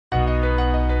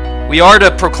We are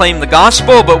to proclaim the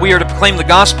gospel, but we are to proclaim the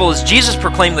gospel as Jesus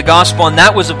proclaimed the gospel, and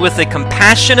that was with a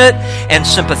compassionate and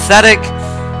sympathetic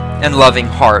and loving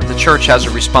heart. The church has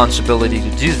a responsibility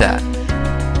to do that.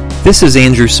 This is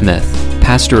Andrew Smith,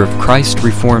 pastor of Christ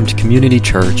Reformed Community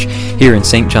Church here in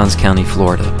St. Johns County,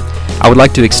 Florida. I would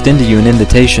like to extend to you an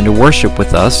invitation to worship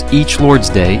with us each Lord's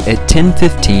Day at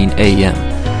 10:15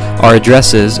 a.m. Our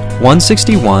address is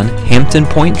 161 Hampton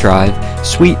Point Drive,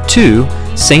 Suite 2,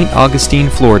 St. Augustine,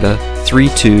 Florida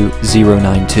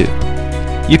 32092.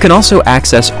 You can also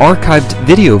access archived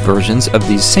video versions of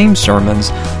these same sermons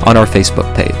on our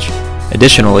Facebook page.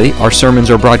 Additionally, our sermons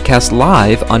are broadcast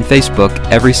live on Facebook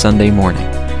every Sunday morning.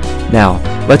 Now,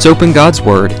 let's open God's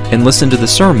Word and listen to the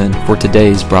sermon for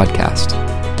today's broadcast.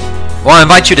 Well, I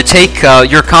invite you to take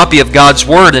your copy of God's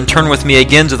Word and turn with me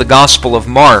again to the Gospel of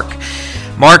Mark.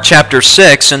 Mark chapter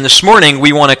 6, and this morning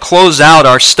we want to close out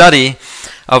our study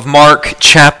of Mark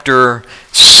chapter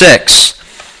 6.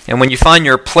 And when you find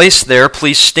your place there,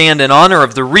 please stand in honor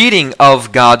of the reading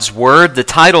of God's Word. The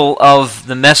title of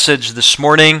the message this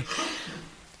morning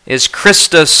is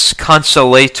Christus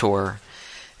Consolator.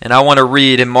 And I want to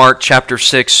read in Mark chapter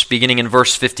 6, beginning in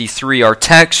verse 53, our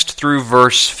text through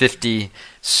verse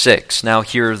 56. Now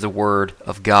hear the word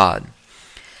of God.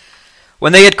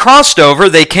 When they had crossed over,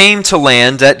 they came to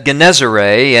land at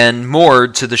Gennesaret and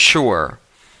moored to the shore.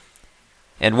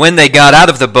 And when they got out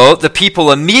of the boat, the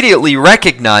people immediately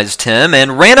recognized him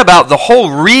and ran about the whole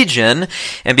region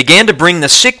and began to bring the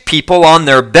sick people on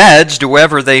their beds to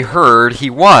wherever they heard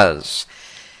he was.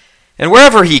 And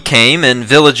wherever he came, in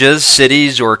villages,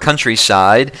 cities, or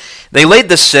countryside, they laid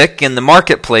the sick in the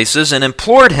marketplaces and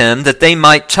implored him that they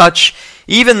might touch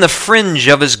even the fringe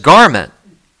of his garment.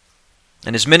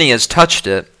 And as many as touched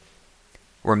it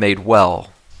were made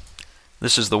well.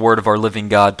 This is the word of our living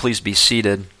God. Please be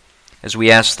seated as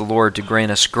we ask the Lord to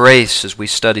grant us grace as we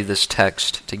study this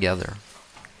text together.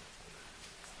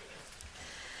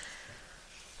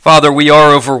 Father, we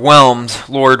are overwhelmed,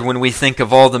 Lord, when we think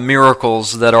of all the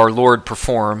miracles that our Lord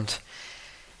performed.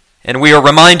 And we are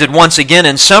reminded once again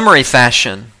in summary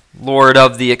fashion, Lord,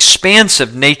 of the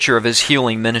expansive nature of his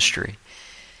healing ministry.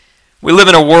 We live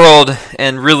in a world,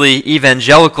 and really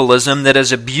evangelicalism, that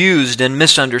has abused and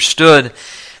misunderstood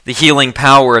the healing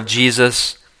power of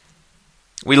Jesus.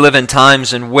 We live in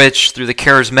times in which, through the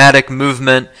charismatic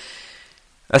movement,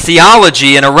 a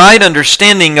theology and a right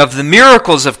understanding of the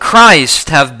miracles of Christ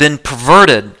have been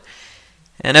perverted.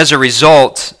 And as a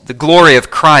result, the glory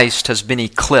of Christ has been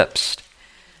eclipsed.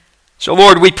 So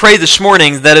Lord, we pray this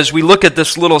morning that as we look at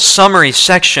this little summary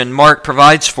section Mark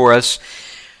provides for us,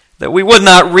 that we would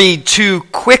not read too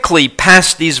quickly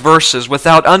past these verses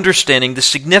without understanding the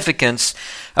significance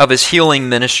of his healing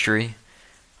ministry,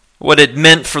 what it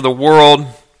meant for the world,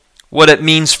 what it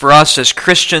means for us as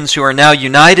Christians who are now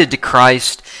united to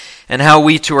Christ, and how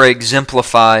we too are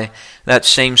exemplify that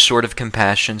same sort of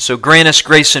compassion. So grant us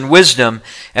grace and wisdom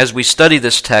as we study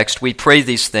this text. We pray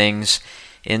these things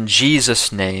in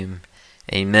Jesus' name.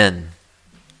 Amen.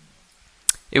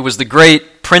 It was the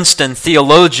great Princeton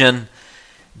theologian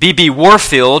B.B.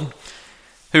 Warfield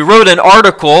who wrote an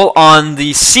article on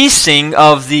the ceasing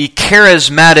of the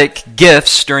charismatic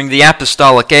gifts during the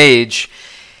apostolic age.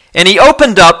 And he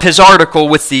opened up his article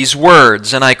with these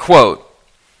words, and I quote,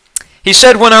 he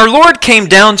said, "When our Lord came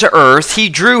down to earth, he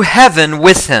drew heaven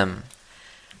with him.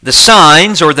 The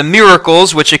signs or the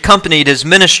miracles which accompanied his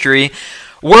ministry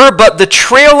were but the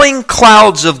trailing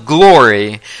clouds of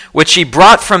glory which he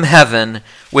brought from heaven,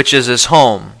 which is his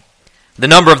home. The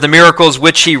number of the miracles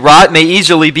which he wrought may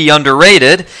easily be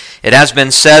underrated. It has been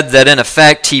said that in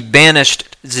effect he banished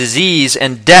disease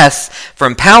and death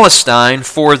from Palestine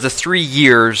for the 3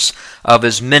 years of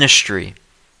his ministry."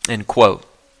 End quote.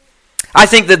 I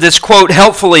think that this quote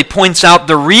helpfully points out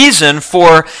the reason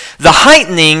for the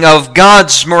heightening of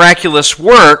God's miraculous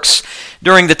works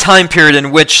during the time period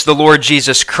in which the Lord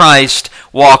Jesus Christ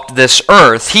walked this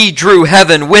earth. He drew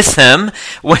heaven with him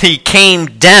when he came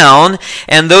down,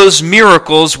 and those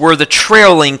miracles were the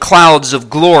trailing clouds of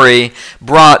glory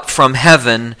brought from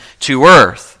heaven to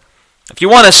earth. If you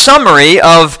want a summary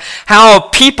of how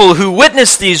people who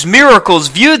witnessed these miracles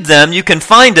viewed them, you can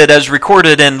find it as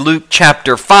recorded in Luke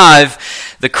chapter 5.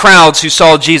 The crowds who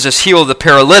saw Jesus heal the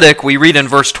paralytic, we read in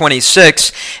verse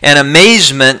 26, "And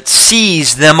amazement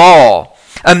seized them all."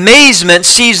 Amazement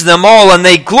seized them all, and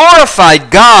they glorified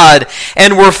God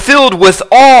and were filled with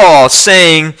awe,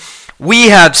 saying, "We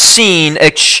have seen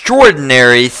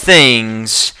extraordinary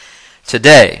things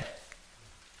today."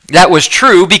 That was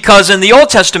true because in the Old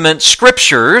Testament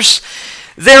scriptures,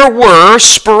 There were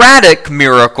sporadic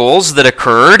miracles that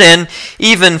occurred, and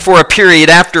even for a period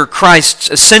after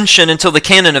Christ's ascension until the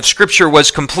canon of Scripture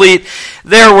was complete,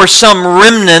 there were some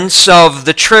remnants of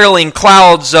the trailing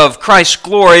clouds of Christ's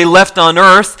glory left on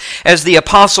earth as the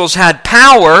apostles had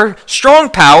power, strong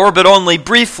power, but only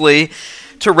briefly,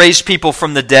 to raise people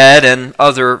from the dead and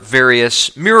other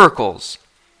various miracles.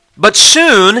 But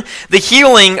soon, the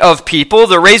healing of people,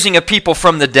 the raising of people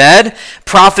from the dead,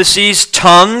 prophecies,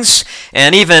 tongues,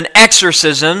 and even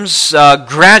exorcisms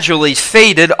gradually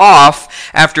faded off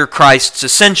after Christ's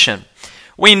ascension.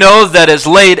 We know that as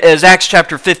late as Acts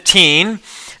chapter 15,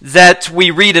 that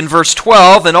we read in verse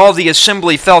 12, and all the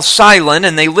assembly fell silent,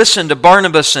 and they listened to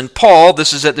Barnabas and Paul,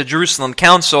 this is at the Jerusalem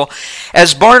Council,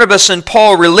 as Barnabas and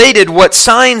Paul related what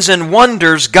signs and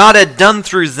wonders God had done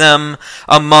through them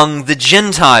among the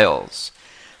Gentiles.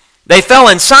 They fell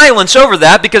in silence over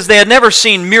that because they had never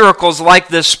seen miracles like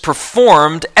this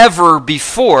performed ever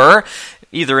before,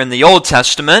 either in the Old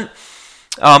Testament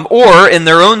or in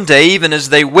their own day. Even as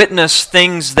they witnessed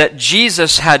things that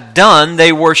Jesus had done,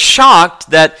 they were shocked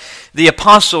that the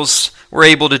apostles were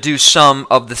able to do some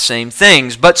of the same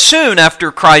things. But soon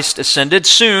after Christ ascended,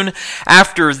 soon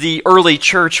after the early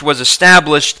church was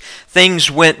established,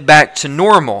 things went back to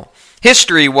normal.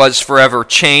 History was forever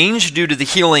changed due to the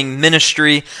healing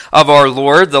ministry of our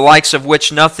Lord, the likes of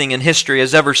which nothing in history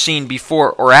has ever seen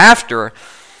before or after.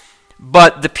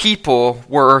 But the people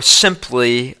were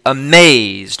simply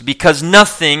amazed because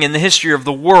nothing in the history of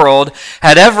the world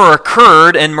had ever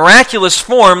occurred in miraculous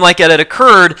form like it had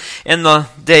occurred in the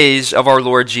days of our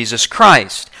Lord Jesus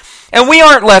Christ. And we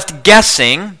aren't left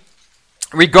guessing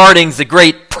regarding the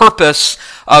great purpose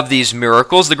of these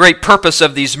miracles. The great purpose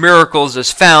of these miracles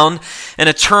is found in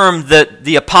a term that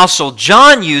the Apostle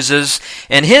John uses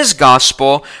in his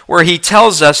gospel, where he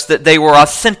tells us that they were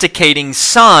authenticating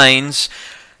signs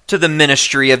to the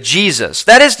ministry of Jesus.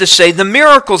 That is to say, the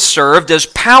miracles served as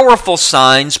powerful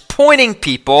signs pointing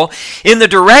people in the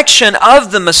direction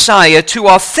of the Messiah to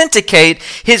authenticate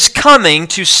his coming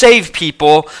to save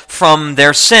people from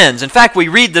their sins. In fact, we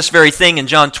read this very thing in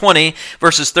John 20,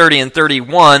 verses 30 and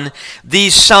 31.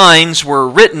 These signs were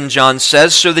written, John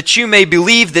says, so that you may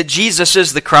believe that Jesus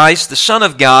is the Christ, the Son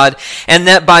of God, and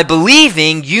that by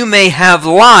believing you may have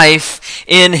life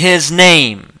in his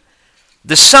name.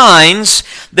 The signs,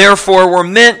 therefore, were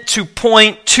meant to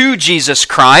point to Jesus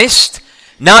Christ,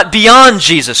 not beyond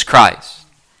Jesus Christ.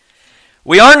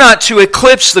 We are not to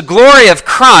eclipse the glory of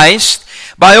Christ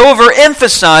by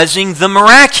overemphasizing the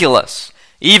miraculous.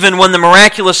 Even when the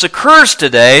miraculous occurs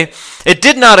today, it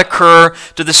did not occur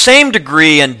to the same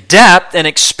degree and depth and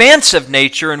expansive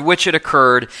nature in which it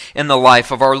occurred in the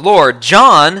life of our Lord.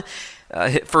 John,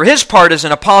 for his part as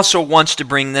an apostle, wants to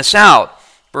bring this out.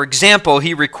 For example,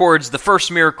 he records the first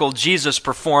miracle Jesus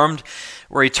performed,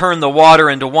 where he turned the water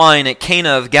into wine at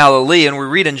Cana of Galilee. And we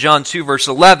read in John 2, verse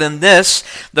 11, this,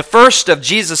 the first of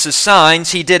Jesus'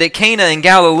 signs he did at Cana in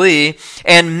Galilee,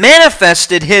 and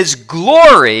manifested his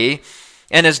glory,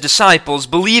 and his disciples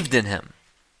believed in him.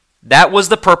 That was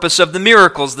the purpose of the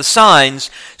miracles, the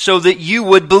signs, so that you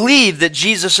would believe that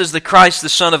Jesus is the Christ, the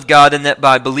Son of God, and that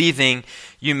by believing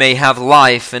you may have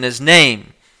life in his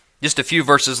name. Just a few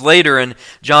verses later in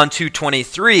John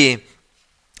 2:23,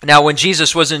 now when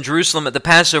Jesus was in Jerusalem at the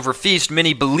Passover feast,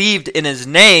 many believed in his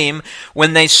name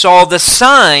when they saw the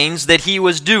signs that he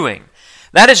was doing.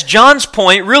 That is John's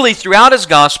point really throughout his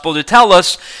gospel, to tell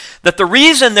us that the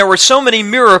reason there were so many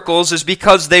miracles is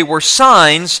because they were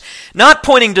signs, not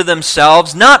pointing to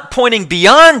themselves, not pointing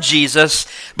beyond Jesus,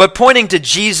 but pointing to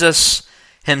Jesus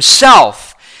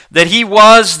himself, that he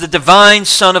was the divine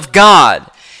Son of God.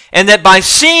 And that by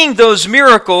seeing those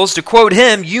miracles, to quote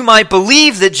him, you might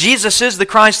believe that Jesus is the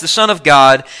Christ, the Son of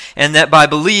God, and that by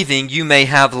believing you may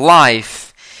have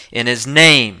life in his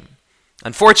name.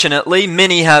 Unfortunately,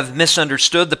 many have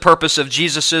misunderstood the purpose of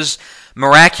Jesus'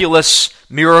 miraculous,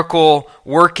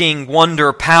 miracle-working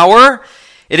wonder power.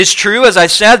 It is true, as I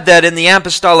said, that in the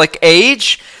apostolic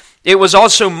age, it was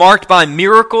also marked by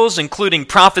miracles, including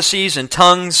prophecies and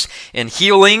tongues and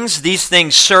healings. These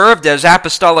things served as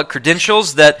apostolic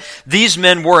credentials that these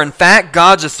men were, in fact,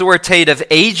 God's authoritative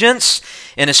agents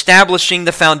in establishing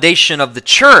the foundation of the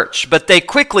church. But they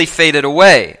quickly faded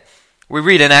away. We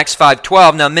read in Acts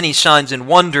 5:12, now many signs and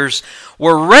wonders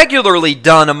were regularly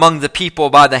done among the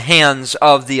people by the hands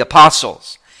of the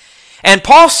apostles. And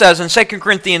Paul says in 2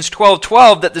 Corinthians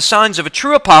 12:12 that the signs of a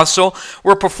true apostle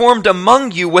were performed among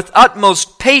you with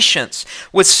utmost patience,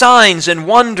 with signs and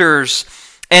wonders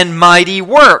and mighty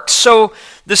works. So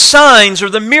the signs or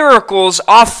the miracles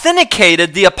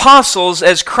authenticated the apostles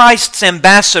as Christ's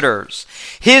ambassadors,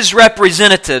 his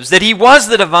representatives, that he was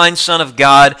the divine Son of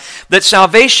God, that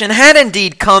salvation had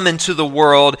indeed come into the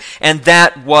world, and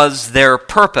that was their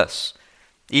purpose.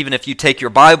 Even if you take your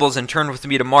Bibles and turn with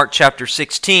me to Mark chapter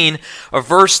 16, a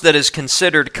verse that is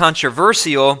considered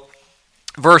controversial,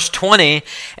 verse 20,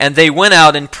 and they went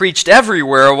out and preached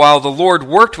everywhere while the Lord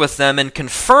worked with them and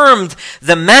confirmed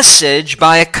the message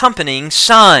by accompanying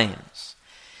signs.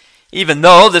 Even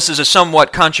though this is a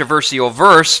somewhat controversial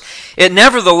verse, it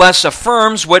nevertheless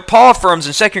affirms what Paul affirms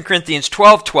in 2 Corinthians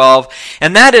 12:12,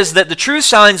 and that is that the true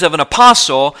signs of an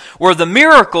apostle were the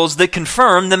miracles that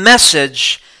confirm the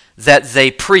message that they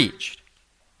preached.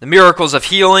 The miracles of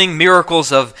healing,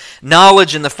 miracles of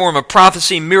knowledge in the form of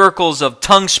prophecy, miracles of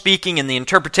tongue speaking and the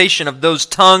interpretation of those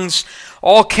tongues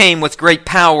all came with great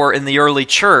power in the early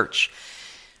church.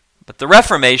 But the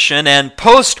Reformation and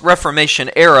post-Reformation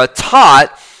era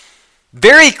taught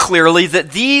very clearly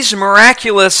that these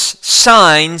miraculous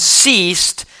signs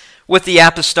ceased with the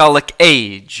apostolic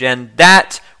age, and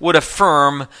that would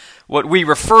affirm what we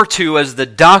refer to as the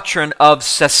doctrine of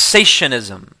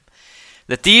cessationism.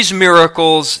 That these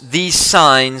miracles, these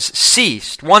signs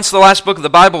ceased. Once the last book of the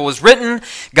Bible was written,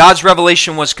 God's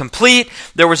revelation was complete.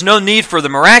 There was no need for the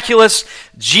miraculous.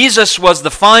 Jesus was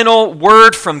the final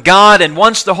word from God, and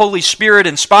once the Holy Spirit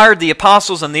inspired the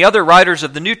apostles and the other writers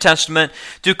of the New Testament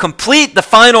to complete the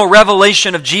final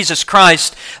revelation of Jesus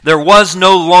Christ, there was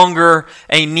no longer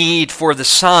a need for the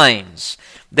signs.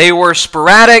 They were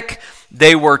sporadic,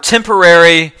 they were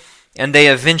temporary, and they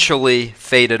eventually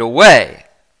faded away.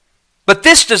 But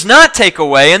this does not take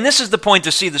away, and this is the point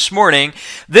to see this morning,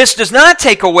 this does not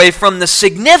take away from the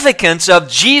significance of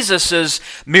Jesus'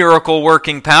 miracle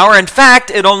working power. In fact,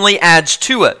 it only adds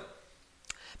to it.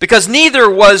 Because neither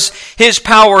was his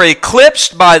power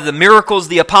eclipsed by the miracles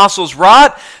the apostles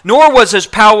wrought, nor was his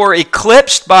power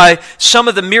eclipsed by some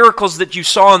of the miracles that you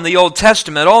saw in the Old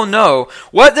Testament. Oh no,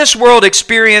 what this world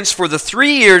experienced for the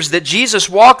 3 years that Jesus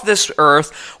walked this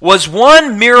earth was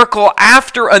one miracle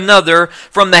after another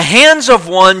from the hands of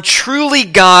one truly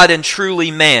God and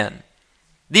truly man.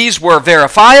 These were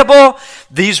verifiable,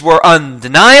 these were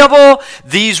undeniable,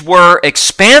 these were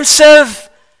expansive,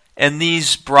 and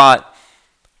these brought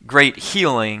great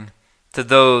healing to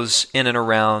those in and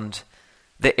around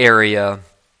the area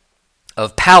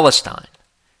of Palestine.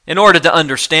 In order to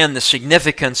understand the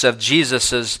significance of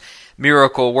Jesus'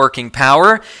 miracle working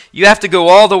power, you have to go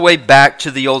all the way back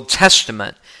to the Old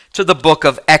Testament, to the book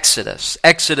of Exodus,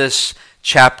 Exodus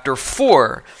chapter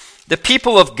 4. The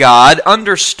people of God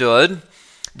understood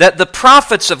that the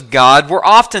prophets of God were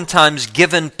oftentimes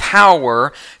given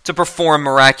power to perform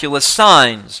miraculous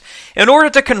signs in order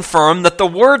to confirm that the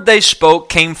word they spoke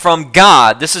came from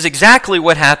God. This is exactly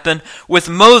what happened with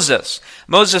Moses.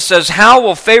 Moses says, "How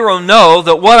will Pharaoh know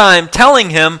that what I am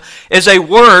telling him is a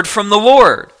word from the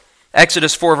Lord?"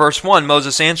 Exodus 4 verse 1,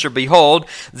 Moses answered, "Behold,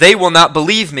 they will not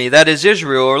believe me, that is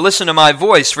Israel, or listen to my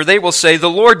voice, for they will say, the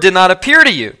Lord did not appear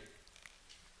to you."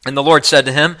 And the Lord said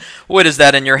to him, "What is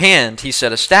that in your hand?" He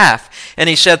said, "A staff." And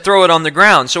he said, "Throw it on the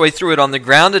ground." So he threw it on the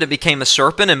ground, and it became a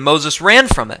serpent, and Moses ran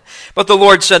from it. But the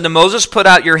Lord said to Moses, "Put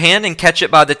out your hand and catch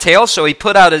it by the tail." So he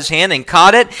put out his hand and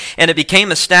caught it, and it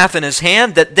became a staff in his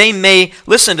hand, that they may,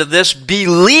 listen to this,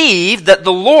 believe that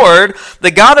the Lord,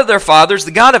 the God of their fathers, the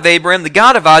God of Abraham, the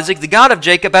God of Isaac, the God of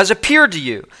Jacob, has appeared to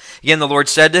you. Again, the Lord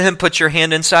said to him, "Put your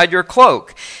hand inside your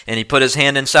cloak." And he put his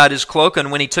hand inside his cloak,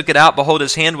 and when he took it out, behold,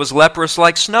 his hand was leprous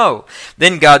like snow.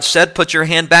 Then God said, "Put your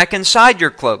hand back inside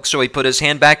your cloak." So he put his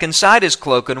hand back inside his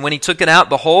cloak, and when he took it out,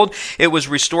 behold, it was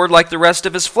restored like the rest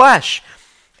of his flesh.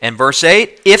 And verse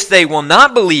 8, "If they will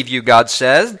not believe you," God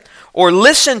said, "or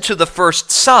listen to the first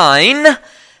sign,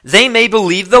 they may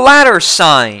believe the latter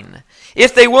sign.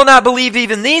 If they will not believe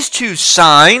even these two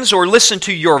signs, or listen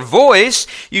to your voice,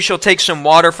 you shall take some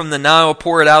water from the Nile,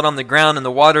 pour it out on the ground, and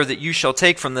the water that you shall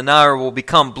take from the Nile will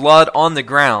become blood on the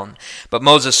ground." But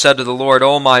Moses said to the Lord,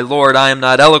 "O my Lord, I am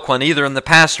not eloquent, either in the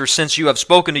past or since you have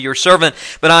spoken to your servant,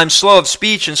 but I am slow of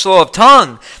speech and slow of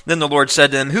tongue." Then the Lord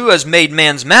said to him, "Who has made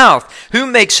man's mouth? Who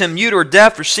makes him mute or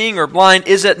deaf or seeing or blind?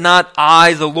 Is it not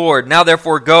I, the Lord? Now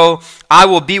therefore go, I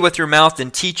will be with your mouth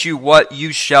and teach you what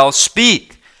you shall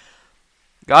speak."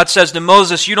 God says to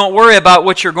Moses, "You don't worry about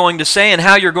what you're going to say and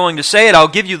how you're going to say it. I'll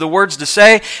give you the words to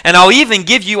say, and I'll even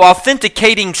give you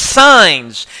authenticating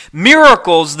signs,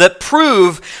 miracles that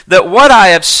prove that what I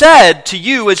have said to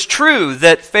you is true,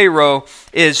 that Pharaoh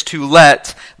is to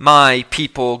let my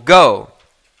people go."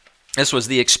 This was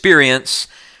the experience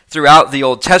throughout the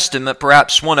Old Testament.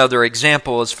 Perhaps one other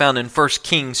example is found in 1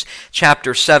 Kings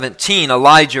chapter 17.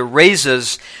 Elijah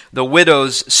raises the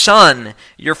widow's son.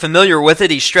 You're familiar with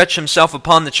it. He stretched himself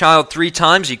upon the child 3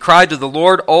 times. He cried to the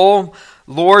Lord, "O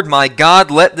Lord my God,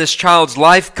 let this child's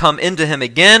life come into him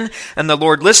again." And the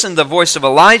Lord listened to the voice of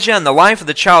Elijah, and the life of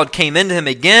the child came into him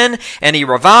again, and he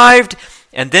revived.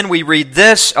 And then we read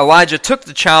this: Elijah took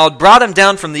the child, brought him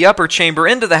down from the upper chamber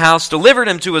into the house, delivered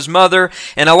him to his mother,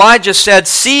 and Elijah said,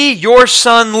 "See, your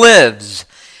son lives."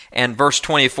 And verse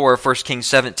 24 of 1 Kings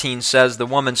 17 says, the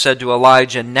woman said to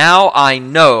Elijah, "Now I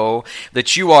know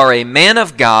that you are a man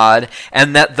of God,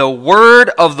 and that the word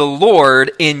of the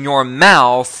Lord in your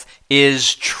mouth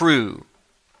is true."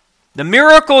 The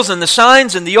miracles and the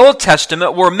signs in the Old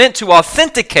Testament were meant to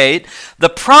authenticate the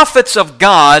prophets of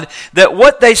God that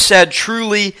what they said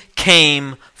truly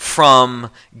came from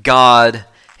God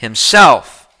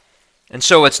Himself. And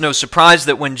so it's no surprise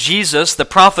that when Jesus, the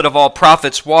prophet of all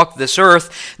prophets, walked this earth,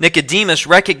 Nicodemus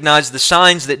recognized the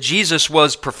signs that Jesus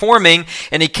was performing,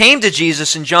 and he came to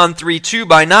Jesus in John 3:2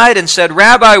 by night and said,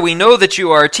 "Rabbi, we know that you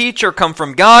are a teacher come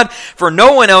from God, for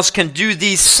no one else can do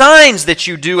these signs that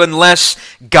you do unless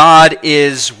God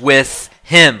is with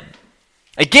him."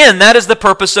 Again, that is the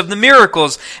purpose of the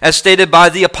miracles, as stated by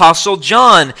the Apostle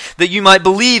John, that you might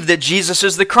believe that Jesus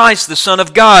is the Christ, the Son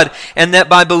of God, and that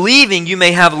by believing you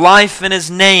may have life in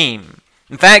His name.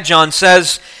 In fact, John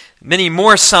says many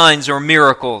more signs or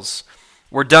miracles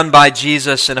were done by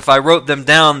Jesus, and if I wrote them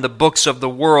down, the books of the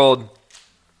world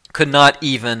could not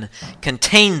even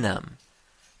contain them.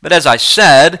 But as I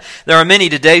said, there are many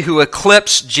today who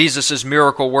eclipse Jesus'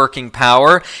 miracle-working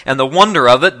power and the wonder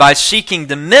of it by seeking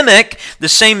to mimic the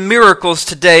same miracles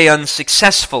today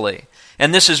unsuccessfully.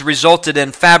 And this has resulted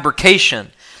in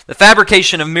fabrication. The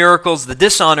fabrication of miracles, the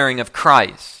dishonoring of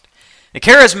Christ. The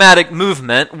charismatic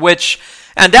movement, which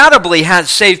undoubtedly has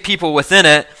saved people within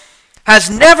it, has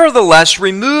nevertheless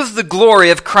removed the glory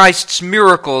of Christ's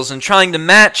miracles in trying to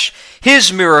match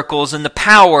His miracles in the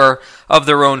power of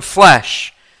their own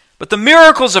flesh. But the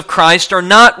miracles of Christ are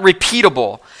not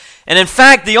repeatable. And in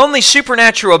fact, the only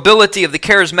supernatural ability of the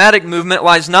charismatic movement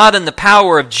lies not in the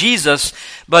power of Jesus,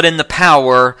 but in the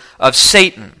power of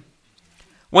Satan.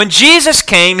 When Jesus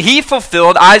came, He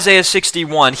fulfilled Isaiah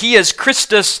 61. He is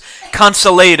Christus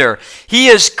Consolator. He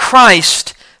is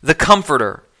Christ the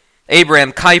Comforter.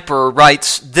 Abraham Kuyper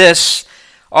writes this: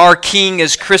 "Our King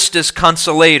is Christus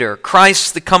Consolator,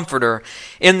 Christ the Comforter,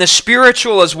 in the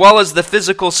spiritual as well as the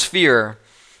physical sphere.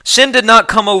 Sin did not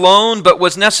come alone, but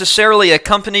was necessarily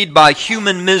accompanied by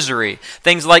human misery,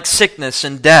 things like sickness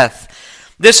and death.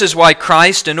 This is why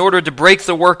Christ, in order to break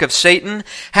the work of Satan,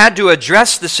 had to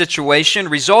address the situation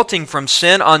resulting from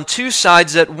sin on 2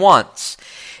 sides at once.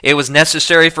 It was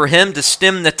necessary for Him to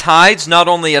stem the tides not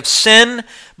only of sin,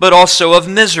 but also of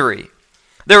misery.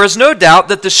 There is no doubt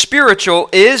that the spiritual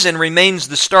is and remains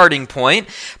the starting point,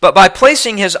 but by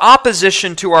placing His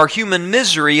opposition to our human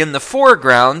misery in the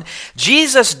foreground,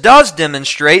 Jesus does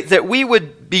demonstrate that we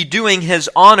would be doing His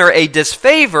honor a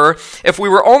disfavor if we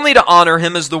were only to honor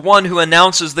Him as the one who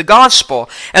announces the gospel,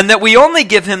 and that we only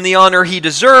give Him the honor He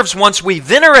deserves once we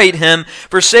venerate Him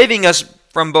for saving us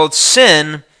from both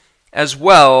sin as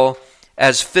well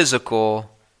as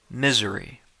physical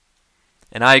misery."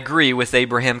 And I agree with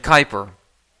Abraham Kuyper.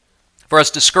 For us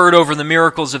to skirt over the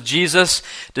miracles of Jesus,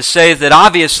 to say that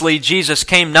obviously Jesus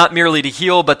came not merely to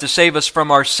heal, but to save us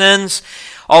from our sins,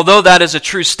 although that is a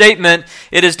true statement,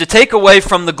 it is to take away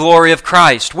from the glory of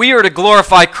Christ. We are to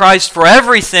glorify Christ for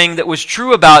everything that was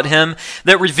true about Him,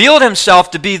 that revealed Himself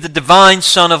to be the divine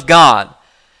Son of God.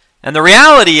 And the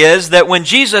reality is that when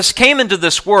Jesus came into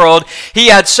this world, He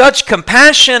had such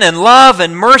compassion and love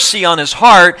and mercy on His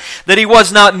heart that He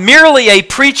was not merely a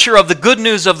preacher of the good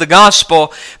news of the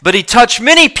gospel, but He touched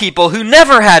many people who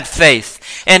never had faith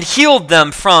and healed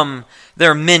them from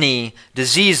their many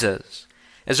diseases.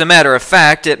 As a matter of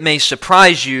fact, it may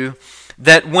surprise you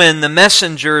that when the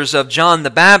messengers of John the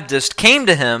Baptist came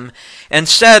to Him and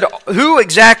said, "Who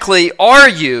exactly are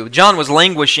you?" John was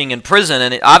languishing in prison,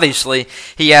 and obviously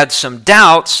he had some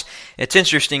doubts. It's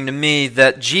interesting to me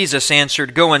that Jesus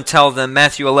answered, "Go and tell them,"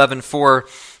 Matthew 11:4,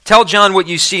 "Tell John what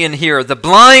you see and hear. The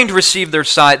blind receive their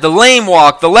sight, the lame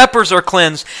walk, the lepers are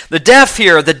cleansed, the deaf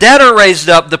hear, the dead are raised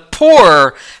up, the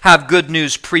poor have good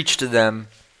news preached to them."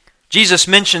 Jesus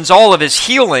mentions all of His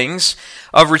healings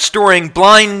of restoring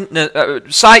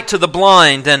sight to the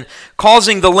blind and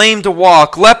causing the lame to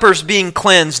walk, lepers being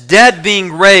cleansed, dead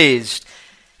being raised.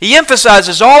 He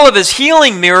emphasizes all of His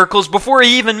healing miracles before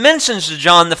He even mentions to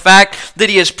John the fact that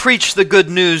He has preached the good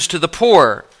news to the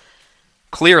poor.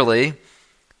 Clearly,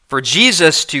 for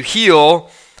Jesus to heal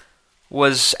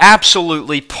was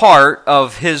absolutely part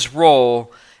of his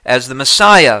role as the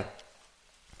Messiah.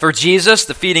 For Jesus,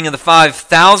 the feeding of the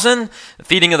 5,000, the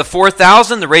feeding of the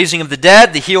 4,000, the raising of the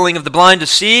dead, the healing of the blind to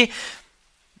see,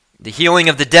 the healing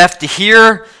of the deaf to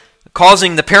hear,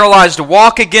 causing the paralyzed to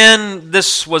walk again,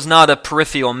 this was not a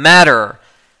peripheral matter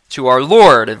to our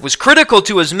Lord. It was critical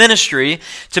to his ministry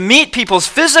to meet people's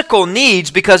physical needs,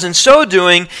 because in so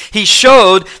doing, he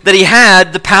showed that he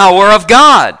had the power of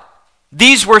God.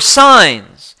 These were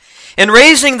signs. In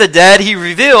raising the dead, he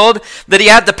revealed that he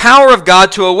had the power of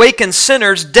God to awaken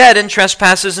sinners dead in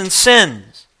trespasses and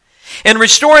sins. In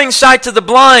restoring sight to the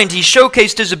blind, he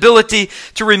showcased his ability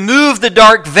to remove the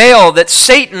dark veil that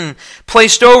Satan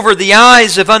placed over the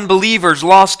eyes of unbelievers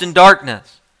lost in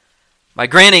darkness. By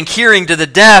granting hearing to the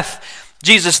deaf,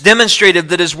 Jesus demonstrated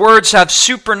that his words have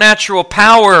supernatural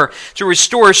power to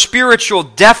restore spiritual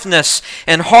deafness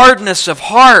and hardness of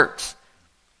heart.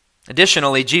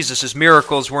 Additionally, Jesus'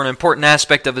 miracles were an important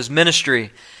aspect of his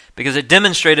ministry because it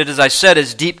demonstrated, as I said,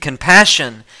 his deep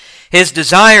compassion, his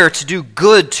desire to do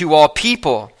good to all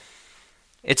people.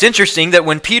 It's interesting that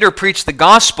when Peter preached the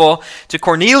gospel to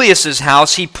Cornelius'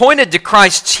 house, he pointed to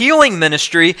Christ's healing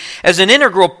ministry as an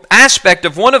integral aspect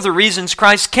of one of the reasons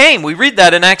Christ came. We read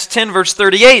that in Acts 10, verse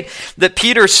 38, that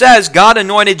Peter says, God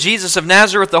anointed Jesus of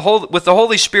Nazareth with the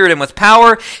Holy Spirit and with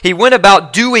power. He went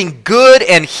about doing good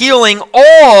and healing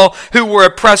all who were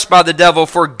oppressed by the devil,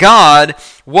 for God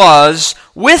was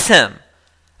with him.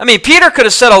 I mean, Peter could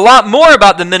have said a lot more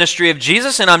about the ministry of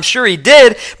Jesus, and I'm sure he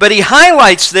did, but he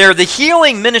highlights there the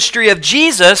healing ministry of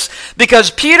Jesus because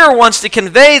Peter wants to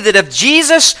convey that if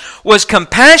Jesus was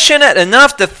compassionate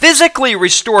enough to physically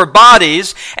restore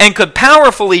bodies and could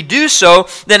powerfully do so,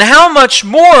 then how much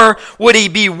more would he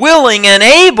be willing and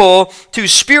able to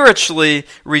spiritually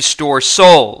restore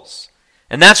souls?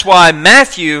 And that's why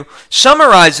Matthew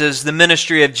summarizes the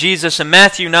ministry of Jesus in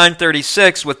Matthew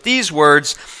 9:36 with these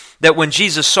words, that when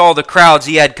Jesus saw the crowds,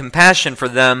 he had compassion for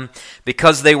them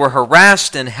because they were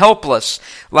harassed and helpless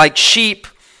like sheep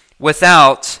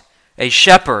without a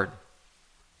shepherd.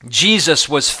 Jesus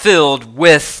was filled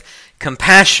with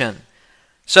compassion,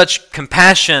 such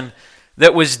compassion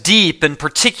that was deep and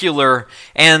particular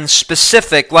and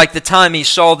specific, like the time he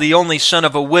saw the only son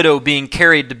of a widow being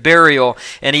carried to burial,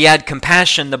 and he had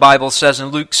compassion, the Bible says in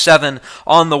Luke 7,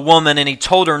 on the woman, and he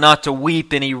told her not to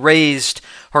weep, and he raised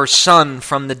her son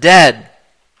from the dead.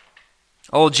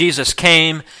 Oh, Jesus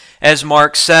came, as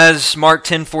Mark says, Mark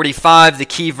 10:45, the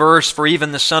key verse, for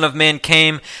even the Son of Man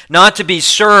came not to be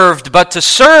served, but to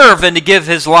serve and to give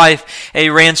his life a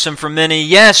ransom for many.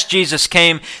 Yes, Jesus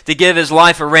came to give his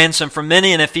life a ransom for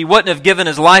many, and if he wouldn't have given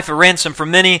his life a ransom for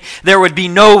many, there would be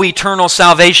no eternal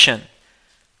salvation.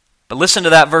 But listen to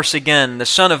that verse again. The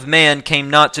Son of Man came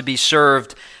not to be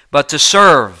served, but to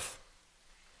serve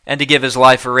and to give his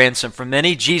life a ransom for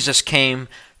many. Jesus came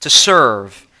to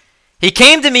serve. He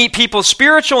came to meet people's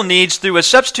spiritual needs through a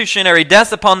substitutionary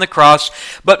death upon the cross,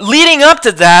 but leading up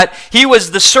to that, he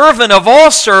was the servant of all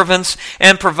servants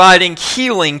and providing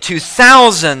healing to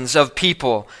thousands of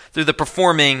people through the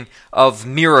performing of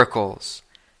miracles.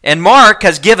 And Mark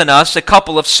has given us a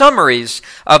couple of summaries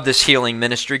of this healing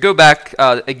ministry. Go back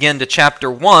again to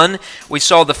chapter 1. We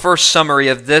saw the first summary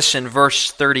of this in verse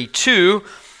 32.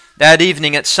 That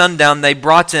evening at sundown, they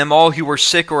brought to him all who were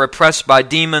sick or oppressed by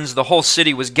demons. The whole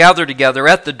city was gathered together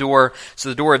at the door, so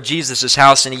the door of Jesus'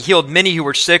 house, and he healed many who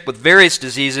were sick with various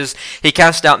diseases. He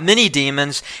cast out many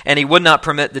demons, and he would not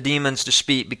permit the demons to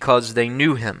speak because they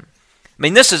knew him. I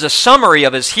mean, this is a summary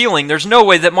of his healing. There's no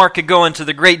way that Mark could go into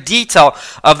the great detail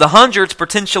of the hundreds,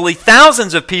 potentially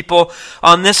thousands of people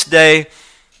on this day,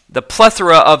 the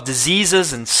plethora of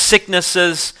diseases and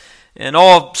sicknesses and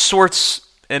all sorts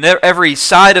and every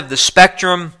side of the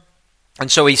spectrum,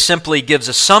 and so he simply gives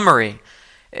a summary.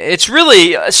 It's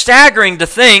really staggering to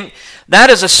think that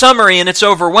is a summary and it's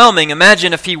overwhelming.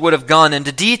 Imagine if he would have gone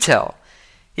into detail.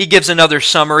 He gives another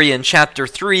summary in chapter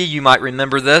 3, you might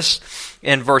remember this.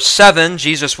 In verse 7,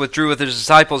 Jesus withdrew with his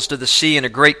disciples to the sea, and a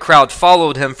great crowd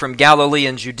followed him from Galilee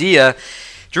and Judea,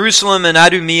 Jerusalem and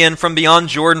Idumea, and from beyond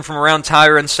Jordan, from around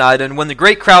Tyre and Sidon. When the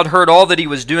great crowd heard all that he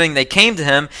was doing, they came to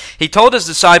him. He told his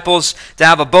disciples to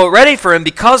have a boat ready for him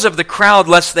because of the crowd,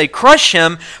 lest they crush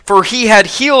him, for he had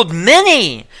healed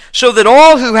many, so that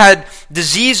all who had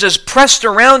diseases pressed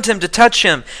around him to touch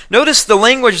him. Notice the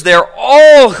language there,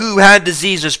 all who had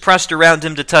diseases pressed around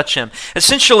him to touch him.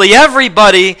 Essentially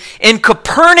everybody in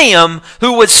Capernaum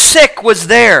who was sick was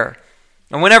there.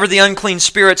 And whenever the unclean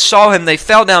spirits saw him, they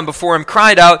fell down before him,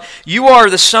 cried out, "You are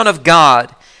the Son of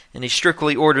God." And he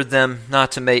strictly ordered them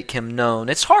not to make him known.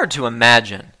 It's hard to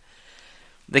imagine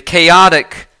the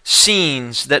chaotic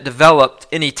scenes that developed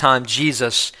anytime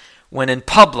Jesus went in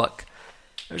public.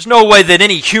 There's no way that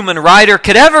any human writer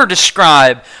could ever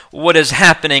describe what is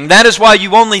happening. That is why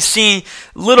you only see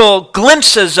little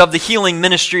glimpses of the healing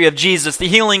ministry of Jesus, the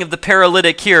healing of the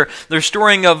paralytic here, the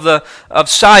restoring of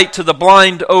sight to the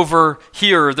blind over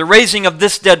here, the raising of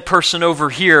this dead person over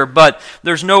here. But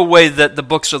there's no way that the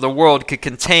books of the world could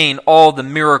contain all the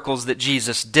miracles that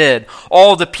Jesus did,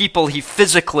 all the people he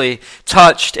physically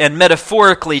touched and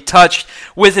metaphorically touched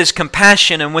with his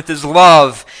compassion and with his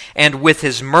love and with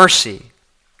his mercy.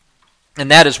 And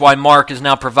that is why Mark is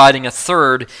now providing a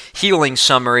third healing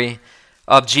summary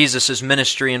of Jesus'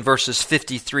 ministry in verses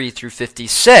 53 through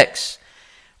 56.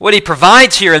 What he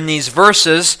provides here in these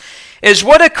verses is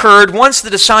what occurred once the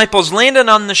disciples landed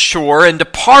on the shore and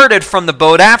departed from the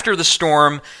boat after the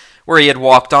storm where he had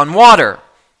walked on water.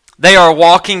 They are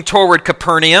walking toward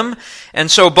Capernaum,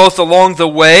 and so both along the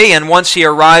way and once he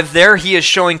arrived there, he is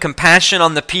showing compassion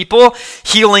on the people,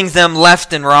 healing them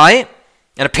left and right.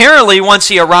 And apparently, once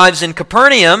he arrives in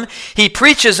Capernaum, he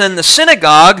preaches in the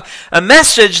synagogue a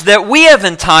message that we have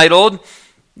entitled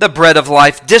the Bread of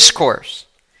Life Discourse.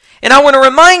 And I want to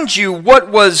remind you what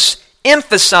was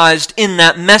emphasized in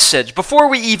that message. Before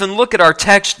we even look at our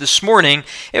text this morning,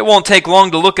 it won't take long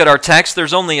to look at our text.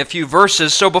 There's only a few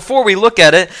verses. So before we look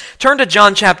at it, turn to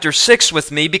John chapter 6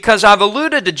 with me, because I've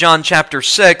alluded to John chapter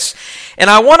 6, and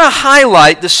I want to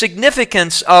highlight the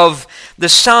significance of the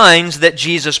signs that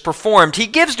Jesus performed. He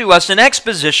gives to us an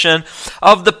exposition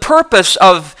of the purpose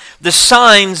of the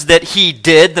signs that he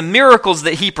did, the miracles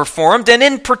that he performed, and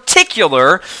in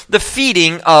particular, the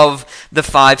feeding of the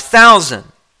 5,000.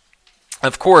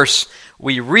 Of course,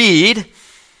 we read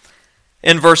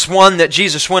in verse 1 that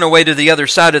Jesus went away to the other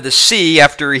side of the sea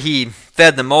after he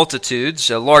fed the multitudes.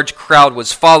 A large crowd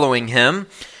was following him.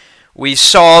 We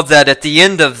saw that at the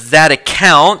end of that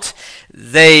account,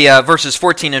 verses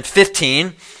 14 and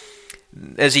 15,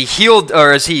 as he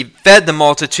fed the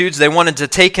multitudes, they wanted to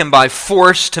take him by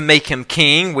force to make him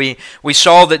king. We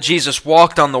saw that Jesus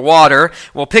walked on the water.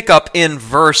 We'll pick up in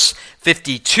verse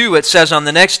 52. It says, "On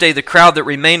the next day the crowd that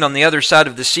remained on the other side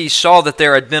of the sea saw that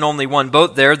there had been only one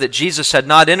boat there, that Jesus had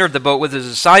not entered the boat with his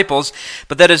disciples,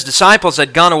 but that his disciples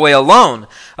had gone away alone.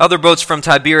 Other boats from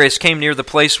Tiberias came near the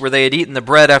place where they had eaten the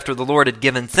bread after the Lord had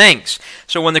given thanks.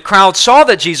 So when the crowd saw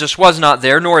that Jesus was not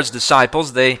there, nor his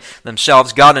disciples, they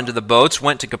themselves got into the boats,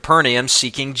 went to Capernaum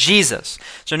seeking Jesus."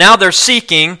 So now they're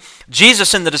seeking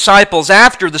Jesus and the disciples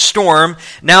after the storm.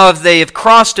 Now they have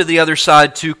crossed to the other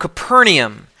side to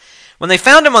Capernaum. When they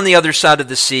found him on the other side of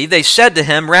the sea, they said to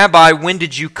him, "Rabbi, when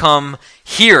did you come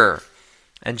here?"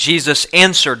 And Jesus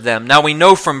answered them. Now we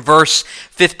know from verse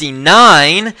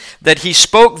 59 that he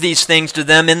spoke these things to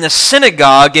them in the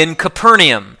synagogue in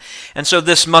Capernaum. And so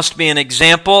this must be an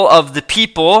example of the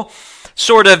people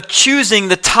sort of choosing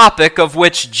the topic of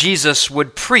which Jesus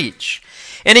would preach.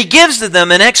 And he gives to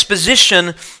them an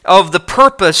exposition of the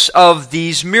purpose of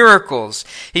these miracles.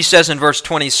 He says in verse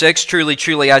 26, "Truly,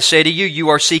 truly, I say to you, you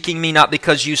are seeking me not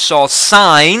because you saw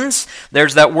signs,"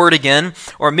 there's that word again,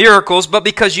 "or miracles, but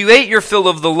because you ate your fill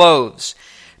of the loaves.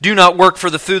 Do not work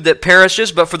for the food that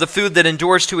perishes, but for the food that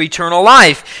endures to eternal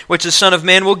life, which the Son of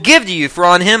Man will give to you, for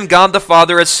on him God the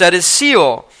Father has set his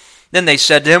seal." Then they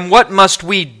said to him, "What must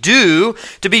we do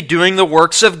to be doing the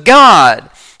works of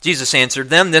God?" Jesus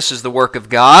answered them, "This is the work of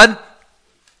God,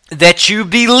 that you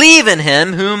believe in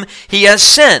him whom he has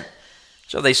sent."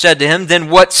 So they said to him, "Then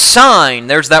what sign,"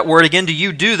 there's that word again, "do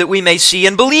you do that we may see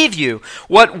and believe you?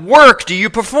 What work do you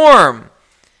perform?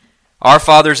 Our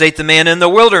fathers ate the manna in the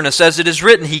wilderness, as it is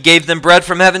written, he gave them bread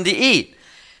from heaven to eat."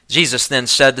 Jesus then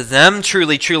said to them,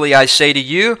 "Truly, truly, I say to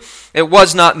you, it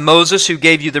was not Moses who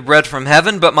gave you the bread from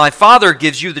heaven, but my Father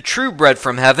gives you the true bread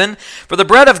from heaven. For the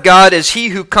bread of God is he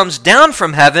who comes down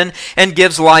from heaven and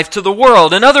gives life to the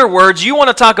world." In other words, you want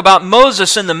to talk about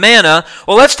Moses and the manna?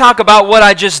 Well, let's talk about what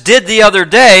I just did the other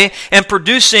day and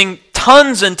producing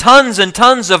tons and tons and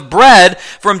tons of bread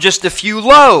from just a few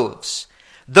loaves.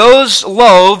 Those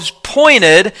loaves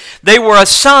they were a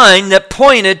sign that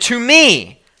pointed to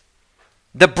me.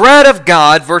 The bread of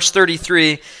God, verse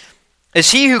 33,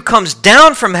 is he who comes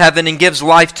down from heaven and gives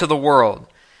life to the world.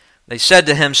 They said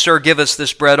to him, "Sir, give us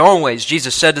this bread always."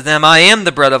 Jesus said to them, "I am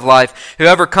the bread of life.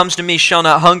 Whoever comes to me shall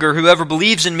not hunger. Whoever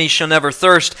believes in me shall never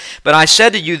thirst. But I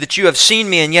said to you that you have seen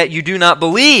me, and yet you do not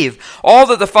believe. All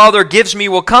that the Father gives me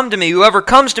will come to me. Whoever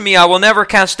comes to me I will never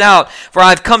cast out. For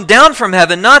I have come down from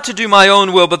heaven not to do my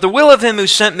own will, but the will of him who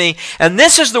sent me. And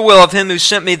this is the will of him who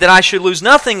sent me, that I should lose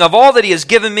nothing of all that he has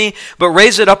given me, but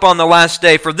raise it up on the last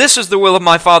day. For this is the will of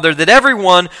my Father, that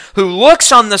everyone who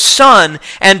looks on the Son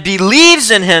and believes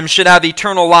in him should have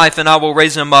eternal life, and I will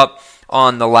raise him up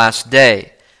on the last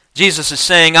day. Jesus is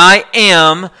saying, I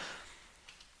am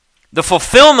the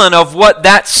fulfillment of what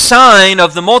that sign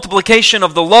of the multiplication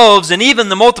of the loaves and even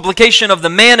the multiplication of the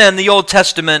manna in the Old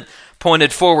Testament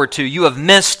pointed forward to. You have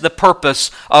missed the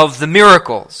purpose of the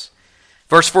miracles.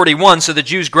 Verse 41, so the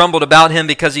Jews grumbled about him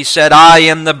because he said, I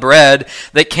am the bread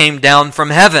that came down from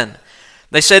heaven.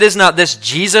 They said, is not this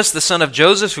Jesus, the son of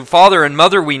Joseph, whose father and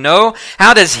mother we know?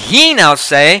 How does he now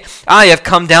say, I have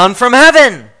come down from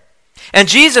heaven? And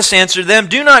Jesus answered them,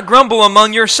 do not grumble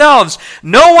among yourselves.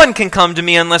 No one can come to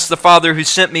me unless the Father who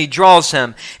sent me draws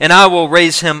him, and I will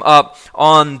raise him up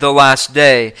on the last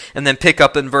day. And then pick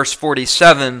up in verse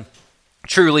 47,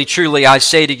 truly, truly, I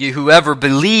say to you, whoever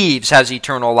believes has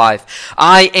eternal life.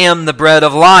 I am the bread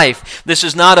of life. This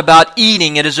is not about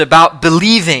eating, it is about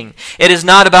believing. It is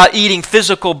not about eating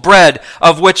physical bread,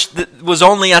 of which was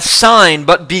only a sign,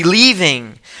 but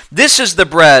believing. This is the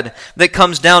bread that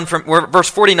comes down from, verse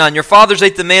 49, your fathers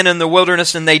ate the manna in the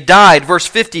wilderness and they died. Verse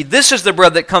 50, this is the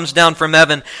bread that comes down from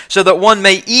heaven, so that one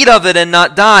may eat of it and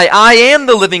not die. I am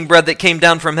the living bread that came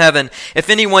down from heaven. If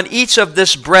anyone eats of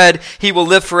this bread, he will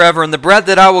live forever. And the bread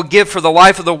that I will give for the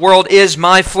life of the world is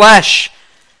my flesh.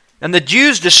 And the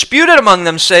Jews disputed among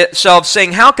themselves,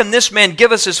 saying, how can this man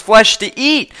give us his flesh to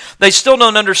eat? They still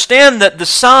don't understand that the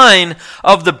sign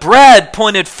of the bread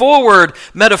pointed forward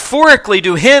metaphorically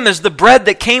to him as the bread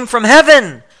that came from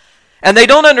heaven. And they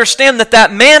don't understand that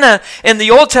that manna in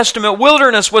the Old Testament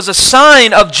wilderness was a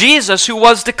sign of Jesus who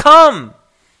was to come.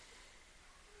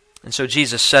 And so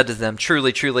Jesus said to them,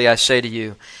 truly, truly, I say to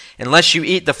you, unless you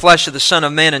eat the flesh of the Son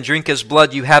of Man and drink his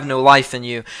blood, you have no life in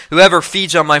you. Whoever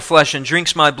feeds on my flesh and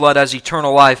drinks my blood has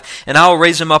eternal life, and I will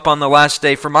raise him up on the last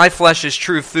day. For my flesh is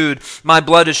true food, my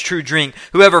blood is true drink.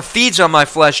 Whoever feeds on my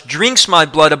flesh, drinks my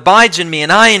blood, abides in me,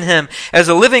 and I in him. As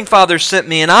the living Father sent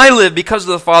me, and I live because of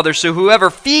the Father. So whoever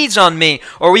feeds on me,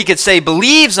 or we could say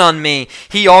believes on me,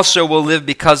 he also will live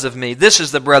because of me. This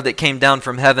is the bread that came down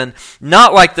from heaven,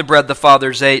 not like the bread the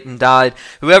fathers ate and died.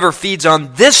 Whoever feeds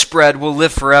on this bread will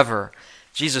live forever.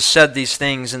 Jesus said these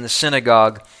things in the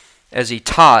synagogue as he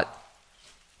taught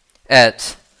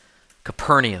at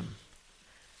Capernaum.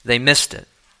 They missed it.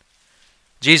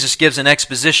 Jesus gives an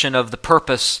exposition of the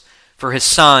purpose for his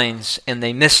signs, and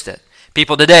they missed it.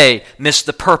 People today miss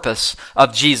the purpose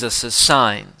of Jesus'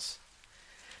 signs.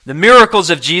 The miracles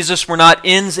of Jesus were not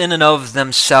ends in and of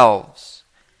themselves.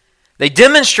 They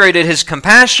demonstrated his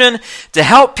compassion to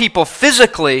help people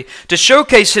physically, to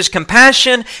showcase his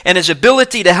compassion and his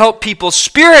ability to help people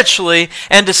spiritually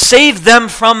and to save them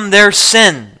from their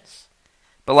sins.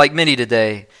 But like many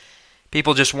today,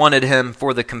 people just wanted him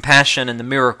for the compassion and the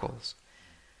miracles.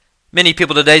 Many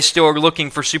people today still are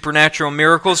looking for supernatural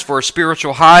miracles, for a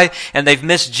spiritual high, and they've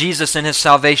missed Jesus and his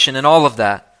salvation and all of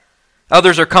that.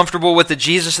 Others are comfortable with the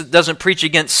Jesus that doesn't preach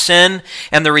against sin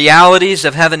and the realities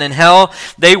of heaven and hell.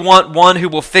 They want one who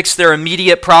will fix their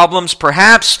immediate problems,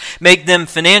 perhaps make them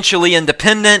financially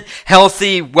independent,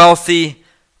 healthy, wealthy,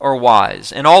 or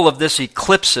wise. And all of this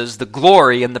eclipses the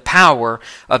glory and the power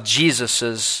of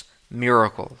Jesus'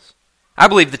 miracles. I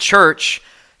believe the church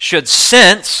should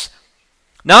sense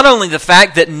not only the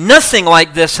fact that nothing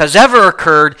like this has ever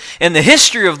occurred in the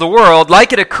history of the world,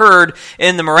 like it occurred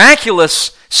in the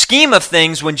miraculous scheme of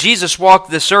things when Jesus walked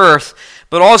this earth,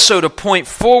 but also to point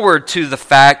forward to the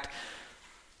fact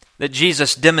that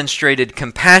Jesus demonstrated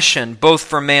compassion both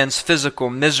for man's physical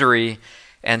misery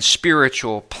and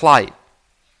spiritual plight.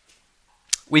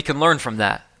 We can learn from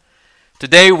that.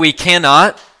 Today we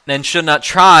cannot and should not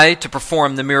try to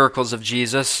perform the miracles of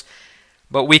Jesus,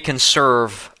 but we can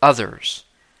serve others.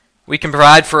 We can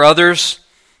provide for others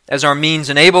as our means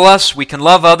enable us. We can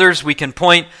love others. We can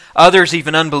point others,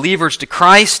 even unbelievers, to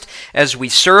Christ as we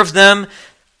serve them.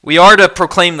 We are to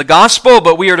proclaim the gospel,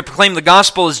 but we are to proclaim the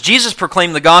gospel as Jesus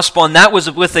proclaimed the gospel, and that was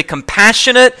with a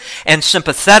compassionate and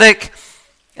sympathetic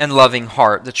and loving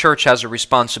heart. The church has a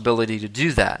responsibility to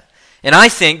do that. And I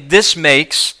think this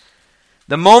makes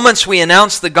the moments we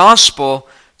announce the gospel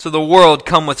to the world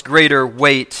come with greater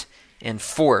weight and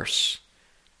force.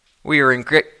 We are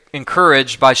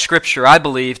encouraged by Scripture, I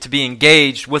believe, to be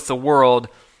engaged with the world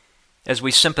as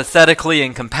we sympathetically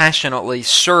and compassionately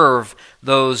serve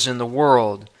those in the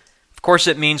world. Of course,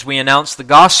 it means we announce the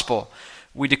gospel.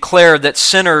 We declare that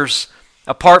sinners,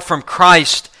 apart from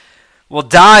Christ, will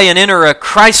die and enter a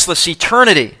Christless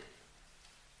eternity.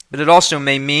 But it also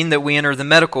may mean that we enter the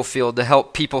medical field to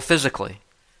help people physically.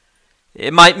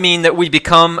 It might mean that we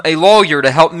become a lawyer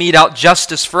to help mete out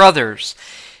justice for others.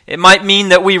 It might mean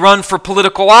that we run for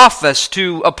political office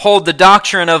to uphold the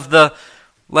doctrine of the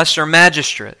lesser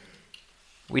magistrate.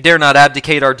 We dare not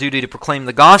abdicate our duty to proclaim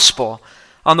the gospel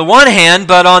on the one hand,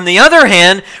 but on the other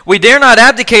hand, we dare not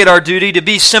abdicate our duty to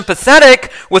be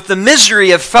sympathetic with the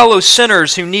misery of fellow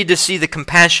sinners who need to see the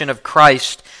compassion of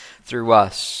Christ through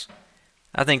us.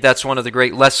 I think that's one of the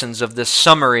great lessons of this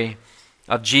summary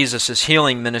of Jesus'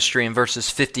 healing ministry in verses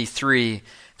 53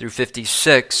 through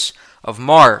 56 of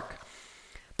Mark.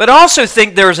 But I also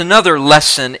think there is another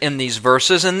lesson in these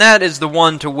verses, and that is the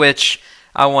one to which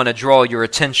I want to draw your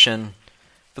attention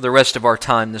for the rest of our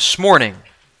time this morning.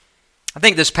 I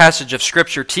think this passage of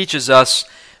Scripture teaches us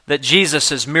that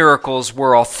Jesus' miracles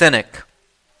were authentic.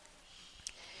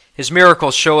 His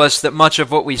miracles show us that much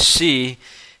of what we see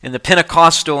in the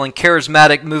Pentecostal and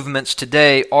charismatic movements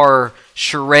today are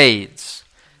charades.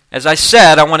 As I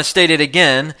said, I want to state it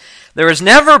again, there has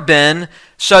never been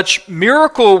such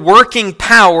miracle-working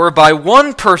power by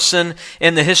one person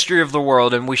in the history of the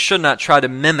world, and we should not try to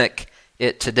mimic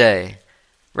it today.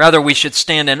 Rather, we should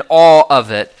stand in awe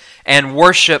of it and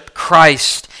worship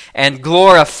Christ and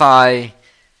glorify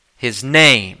His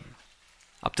name.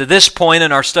 Up to this point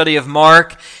in our study of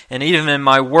Mark, and even in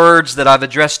my words that I've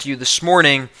addressed to you this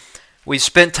morning, we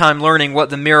spent time learning what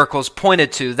the miracles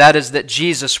pointed to. That is that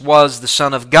Jesus was the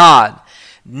Son of God.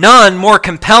 None more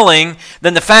compelling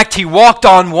than the fact He walked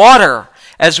on water,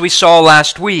 as we saw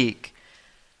last week.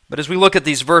 But as we look at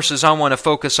these verses, I want to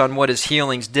focus on what His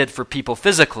healings did for people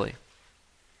physically,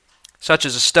 such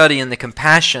as a study in the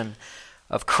compassion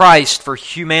of Christ for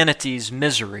humanity's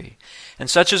misery, and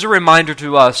such as a reminder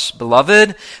to us,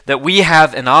 beloved, that we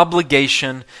have an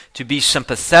obligation to be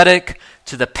sympathetic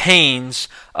to the pains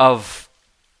of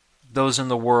those in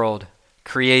the world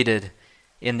created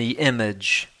in the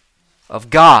image of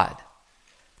God.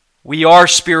 We are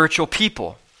spiritual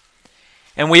people,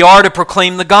 and we are to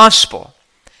proclaim the gospel,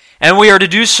 and we are to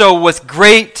do so with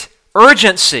great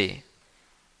urgency,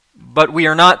 but we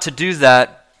are not to do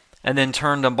that and then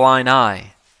turn a blind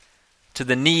eye to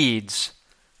the needs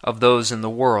of those in the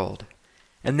world.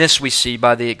 And this we see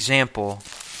by the example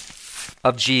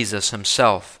of Jesus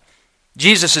Himself.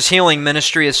 Jesus' healing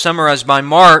ministry, as summarized by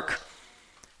Mark,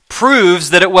 proves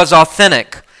that it was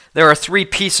authentic. There are three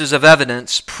pieces of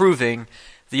evidence proving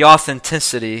the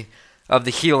authenticity of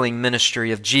the healing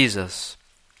ministry of Jesus.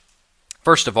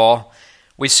 First of all,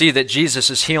 we see that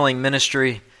Jesus' healing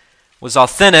ministry was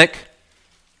authentic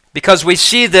because we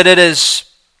see that it is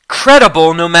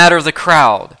credible no matter the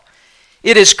crowd.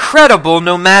 It is credible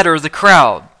no matter the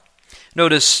crowd.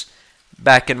 Notice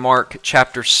back in Mark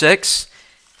chapter 6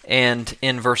 and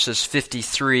in verses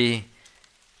 53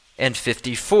 and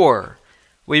 54.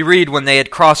 We read, when they had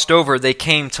crossed over, they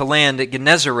came to land at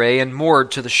Gennesaret and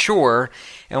moored to the shore.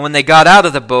 And when they got out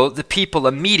of the boat, the people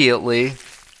immediately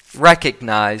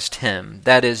recognized Him,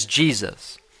 that is,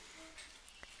 Jesus.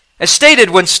 As stated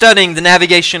when studying the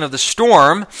navigation of the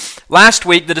storm, last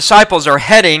week the disciples are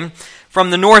heading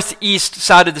from the northeast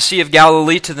side of the Sea of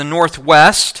Galilee to the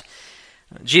northwest.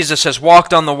 Jesus has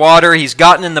walked on the water. He's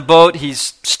gotten in the boat.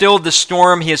 He's stilled the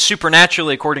storm. He has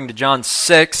supernaturally, according to John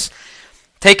 6,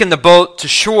 taken the boat to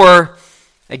shore,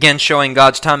 again showing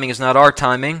God's timing is not our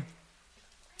timing.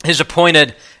 His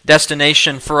appointed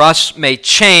destination for us may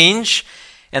change,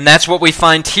 and that's what we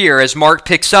find here as Mark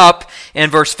picks up in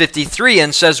verse 53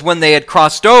 and says, when they had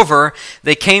crossed over,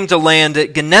 they came to land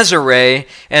at Gennesaret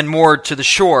and moored to the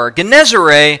shore.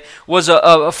 Gennesaret was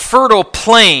a fertile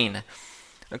plain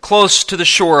close to the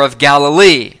shore of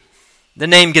Galilee. The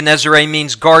name Gennesaret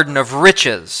means garden of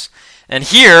riches. And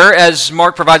here, as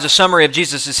Mark provides a summary of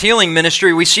Jesus' healing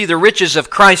ministry, we see the riches of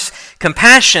Christ's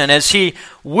compassion as He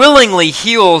willingly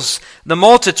heals the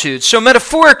multitude. So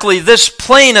metaphorically, this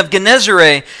plain of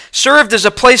Gennesaret served as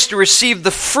a place to receive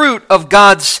the fruit of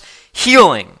God's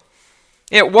healing.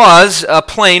 It was a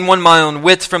plain 1 mile in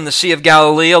width from the Sea of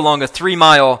Galilee along a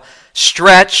 3-mile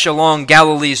stretch along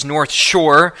Galilee's north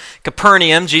shore.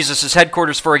 Capernaum, Jesus'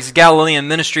 headquarters for His Galilean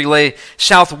ministry, lay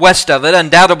southwest of it.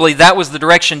 Undoubtedly, that was the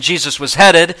direction Jesus was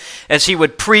headed as He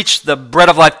would preach the Bread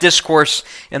of Life discourse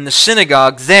in the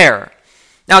synagogue there.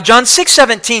 Now, John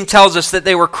 6:17 tells us that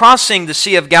they were crossing the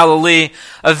Sea of Galilee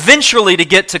eventually to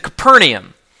get to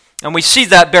Capernaum. And we see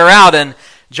that bear out in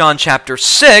John chapter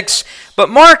 6. But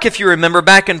Mark, if you remember,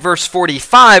 back in verse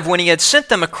 45, when He had sent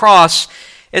them across,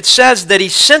 it says that He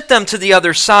sent them to the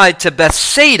other side to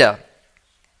Bethsaida.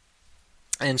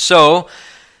 And so,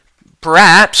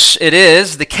 perhaps it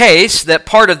is the case that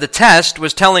part of the test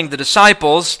was telling the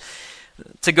disciples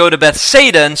to go to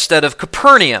Bethsaida instead of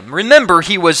Capernaum. Remember,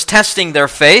 He was testing their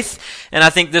faith, and I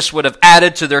think this would have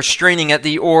added to their straining at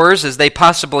the oars as they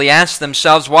possibly asked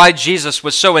themselves why Jesus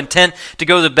was so intent to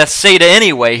go to Bethsaida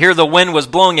anyway. Here the wind was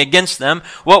blowing against them.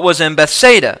 What was in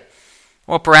Bethsaida?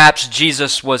 Well, perhaps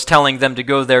Jesus was telling them to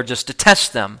go there just to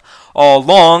test them. All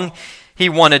along, he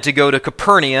wanted to go to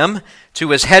Capernaum,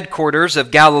 to his headquarters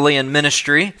of Galilean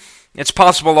ministry. It's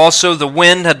possible also the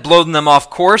wind had blown them off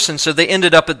course, and so they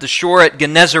ended up at the shore at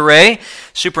Gennesaret.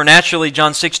 Supernaturally,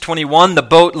 John 6:21, the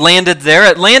boat landed there.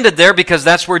 It landed there because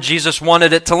that's where Jesus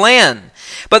wanted it to land.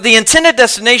 But the intended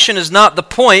destination is not the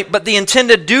point, but the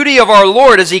intended duty of our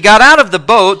Lord as he got out of the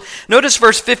boat. Notice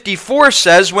verse 54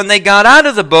 says, when they got out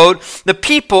of the boat, the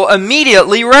people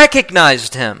immediately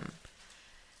recognized him.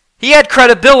 He had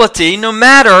credibility no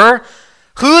matter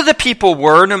who the people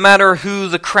were, no matter who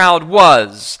the crowd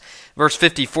was. Verse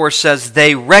 54 says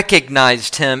they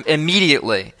recognized him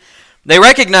immediately. They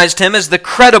recognized him as the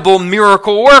credible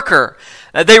miracle worker.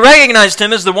 They recognized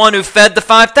him as the one who fed the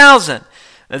 5,000.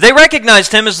 They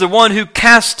recognized him as the one who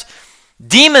cast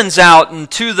demons out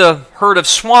into the herd of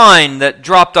swine that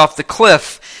dropped off the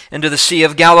cliff into the Sea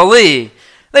of Galilee.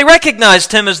 They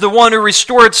recognized him as the one who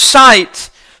restored sight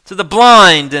to the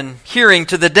blind and hearing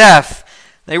to the deaf.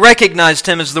 They recognized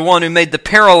him as the one who made the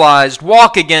paralyzed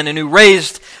walk again and who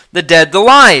raised the dead to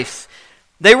life.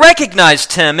 They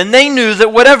recognized him, and they knew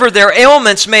that whatever their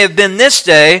ailments may have been this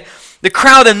day, the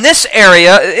crowd in this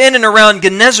area, in and around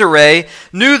Gennesaret,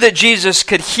 knew that Jesus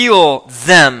could heal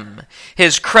them.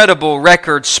 His credible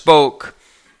record spoke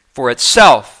for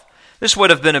itself. This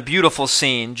would have been a beautiful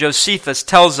scene. Josephus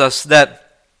tells us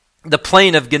that the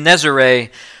plain of Gennesaret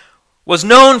was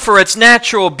known for its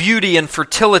natural beauty and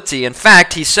fertility. In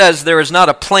fact, he says there is not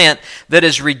a plant that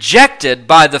is rejected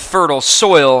by the fertile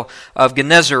soil of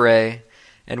Gennesaret.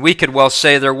 And we could well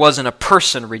say there wasn't a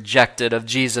person rejected of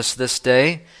Jesus this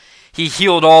day. He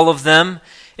healed all of them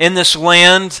in this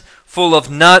land full of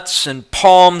nuts and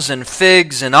palms and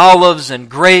figs and olives and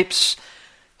grapes.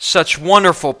 Such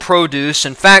wonderful produce.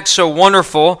 In fact, so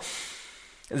wonderful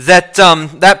that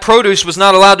that produce was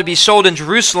not allowed to be sold in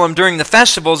Jerusalem during the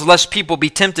festivals lest people be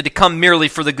tempted to come merely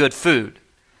for the good food.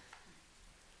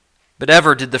 But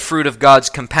ever did the fruit of God's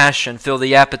compassion fill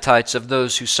the appetites of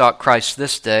those who sought Christ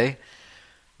this day.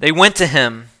 They went to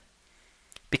him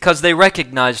because they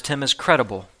recognized him as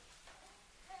credible.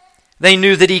 They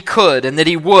knew that he could and that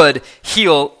he would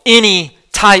heal any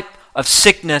type of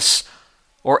sickness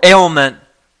or ailment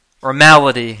or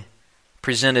malady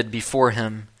presented before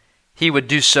him. He would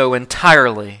do so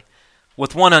entirely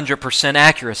with 100%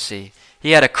 accuracy.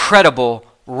 He had a credible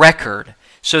record,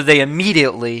 so they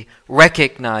immediately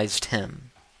recognized him.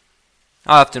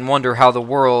 I often wonder how the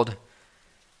world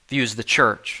views the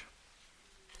church.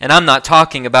 And I'm not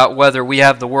talking about whether we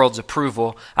have the world's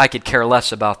approval. I could care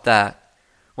less about that.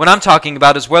 What I'm talking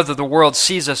about is whether the world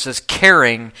sees us as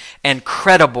caring and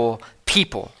credible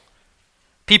people.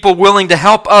 People willing to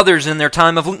help others in their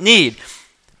time of need.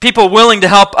 People willing to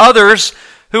help others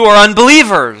who are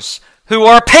unbelievers, who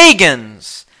are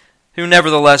pagans, who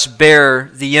nevertheless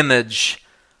bear the image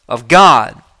of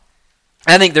God.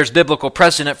 I think there's biblical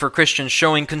precedent for Christians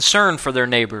showing concern for their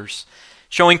neighbors,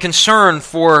 showing concern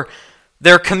for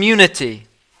their community.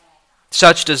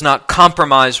 Such does not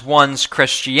compromise one's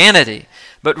Christianity,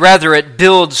 but rather it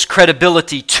builds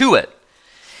credibility to it.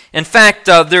 In fact,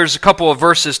 there's a couple of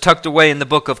verses tucked away in the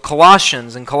book of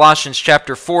Colossians. In Colossians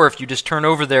chapter 4, if you just turn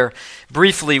over there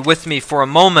briefly with me for a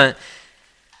moment,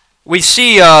 we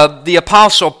see the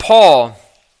Apostle Paul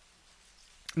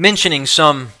mentioning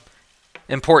some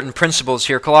important principles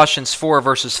here. Colossians 4,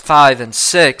 verses 5 and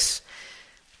 6.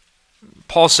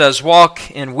 Paul says,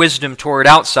 "Walk in wisdom toward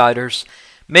outsiders,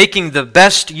 making the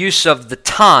best use of the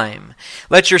time.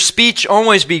 Let your speech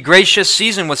always be gracious,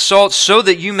 seasoned with salt, so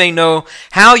that you may know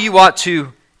how you ought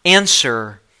to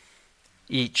answer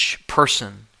each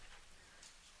person."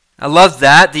 I love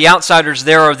that. The outsiders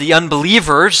there are the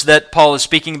unbelievers that Paul is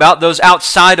speaking about, those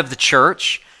outside of the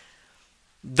church,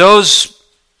 those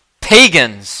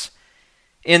pagans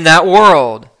in that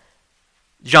world.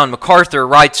 John MacArthur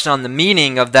writes on the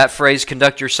meaning of that phrase,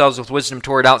 "Conduct yourselves with wisdom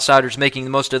toward outsiders, making the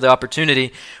most of the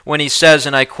opportunity," when he says,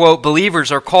 and I quote,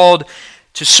 "Believers are called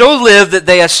to so live that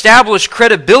they establish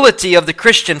credibility of the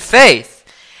Christian faith,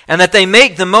 and that they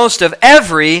make the most of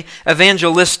every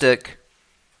evangelistic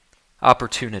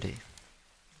opportunity."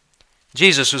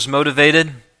 Jesus was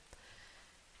motivated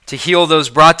to heal those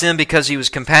brought to him because he was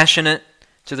compassionate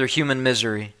to their human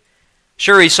misery.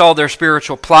 Sure, he saw their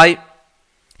spiritual plight.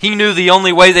 He knew the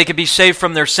only way they could be saved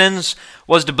from their sins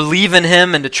was to believe in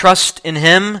him and to trust in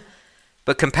him,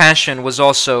 but compassion was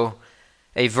also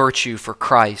a virtue for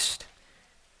Christ.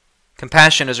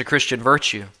 Compassion is a Christian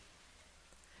virtue.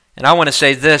 And I want to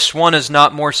say this, one is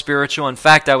not more spiritual. In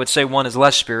fact, I would say one is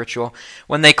less spiritual.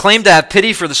 When they claim to have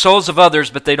pity for the souls of others,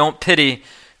 but they don't pity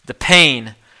the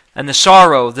pain and the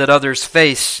sorrow that others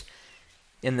face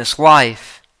in this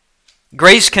life.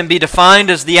 Grace can be defined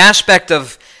as the aspect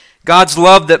of God's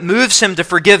love that moves him to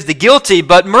forgive the guilty,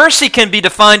 but mercy can be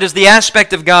defined as the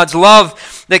aspect of God's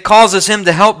love that causes him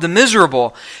to help the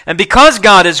miserable. And because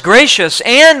God is gracious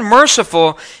and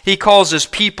merciful, he calls his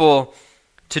people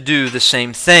to do the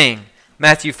same thing.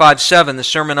 Matthew 5:7, the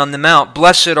Sermon on the Mount,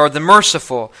 "Blessed are the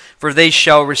merciful, for they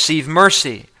shall receive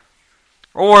mercy."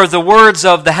 Or the words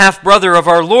of the half-brother of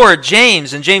our Lord,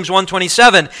 James, in James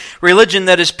 1:27, "Religion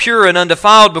that is pure and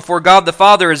undefiled before God the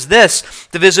Father is this,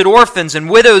 to visit orphans and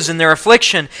widows in their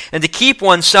affliction, and to keep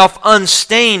oneself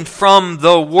unstained from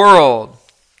the world."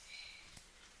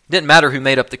 It didn't matter who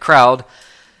made up the crowd.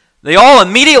 They all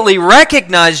immediately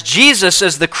recognized Jesus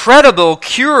as the credible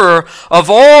curer of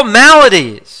all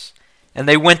maladies, and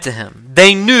they went to him.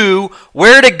 They knew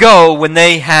where to go when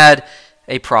they had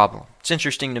a problem. It's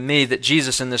interesting to me that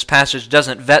Jesus in this passage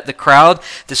doesn't vet the crowd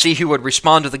to see who would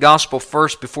respond to the gospel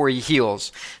first before he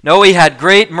heals. No, he had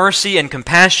great mercy and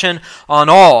compassion on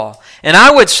all. And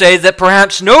I would say that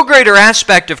perhaps no greater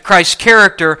aspect of Christ's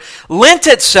character lent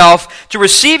itself to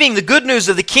receiving the good news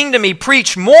of the kingdom he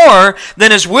preached more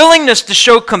than his willingness to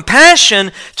show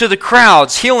compassion to the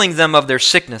crowds, healing them of their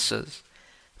sicknesses.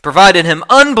 Provided him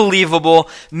unbelievable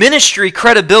ministry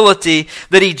credibility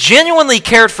that he genuinely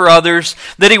cared for others,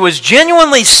 that he was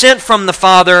genuinely sent from the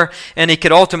Father, and he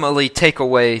could ultimately take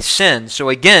away sin. So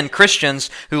again, Christians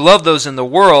who love those in the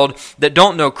world that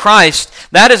don't know Christ,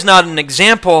 that is not an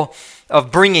example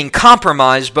of bringing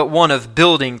compromise, but one of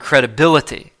building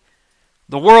credibility.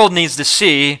 The world needs to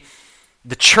see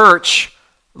the church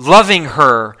loving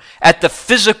her at the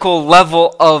physical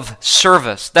level of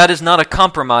service. That is not a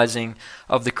compromising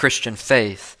of the Christian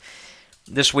faith.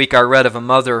 This week I read of a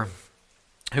mother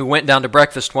who went down to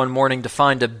breakfast one morning to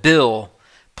find a bill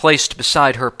placed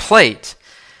beside her plate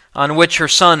on which her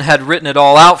son had written it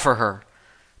all out for her.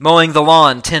 Mowing the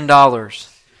lawn, $10.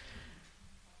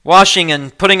 Washing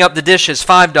and putting up the dishes,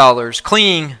 $5.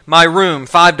 Cleaning my room,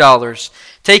 $5.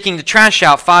 Taking the trash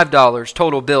out, $5.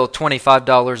 Total bill,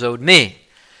 $25 owed me.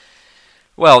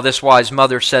 Well, this wise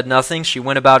mother said nothing. She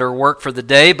went about her work for the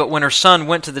day, but when her son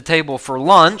went to the table for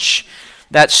lunch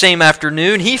that same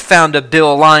afternoon, he found a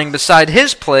bill lying beside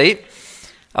his plate,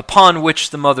 upon which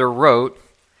the mother wrote,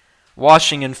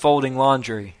 "Washing and folding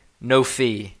laundry, no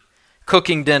fee.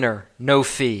 Cooking dinner, no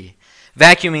fee.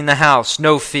 Vacuuming the house,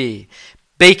 no fee.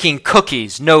 Baking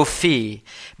cookies, no fee.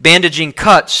 Bandaging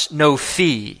cuts, no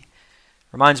fee."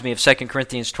 Reminds me of 2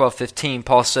 Corinthians 12:15.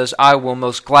 Paul says, "I will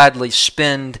most gladly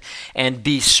spend and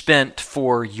be spent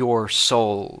for your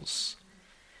souls."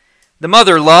 The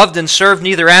mother loved and served,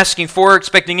 neither asking for or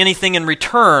expecting anything in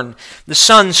return. The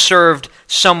son served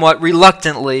somewhat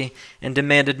reluctantly and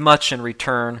demanded much in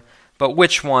return. But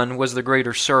which one was the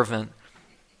greater servant?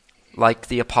 Like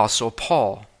the Apostle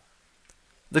Paul.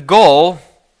 The goal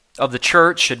of the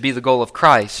church should be the goal of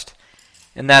Christ,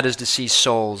 and that is to see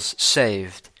souls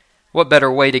saved. What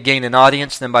better way to gain an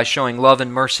audience than by showing love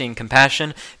and mercy and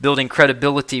compassion, building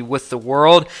credibility with the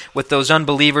world, with those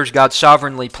unbelievers God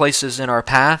sovereignly places in our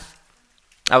path?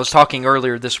 I was talking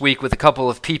earlier this week with a couple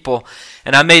of people,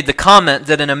 and I made the comment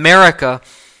that in America,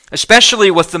 especially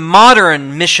with the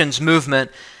modern missions movement,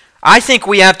 I think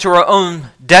we have to our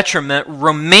own detriment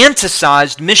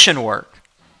romanticized mission work.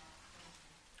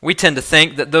 We tend to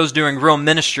think that those doing real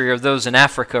ministry are those in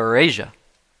Africa or Asia.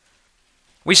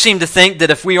 We seem to think that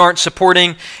if we aren't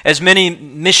supporting as many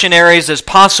missionaries as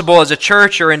possible as a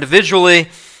church or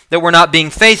individually, that we're not being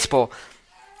faithful.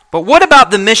 But what about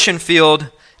the mission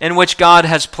field in which God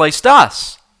has placed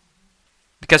us?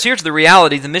 Because here's the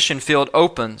reality: the mission field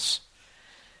opens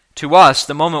to us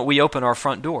the moment we open our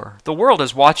front door. The world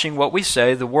is watching what we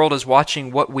say. The world is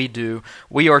watching what we do.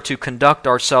 We are to conduct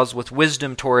ourselves with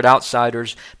wisdom toward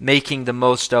outsiders, making the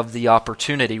most of the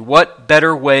opportunity. What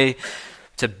better way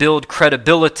to build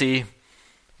credibility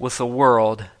with the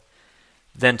world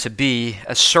than to be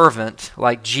a servant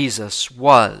like Jesus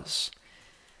was?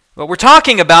 What we're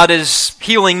talking about is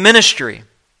healing ministry,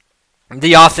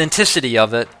 the authenticity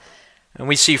of it. And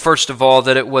we see, first of all,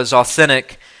 that it was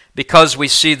authentic because we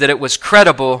see that it was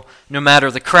credible no matter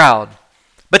the crowd.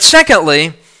 But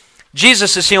secondly,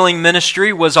 Jesus' healing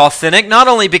ministry was authentic, not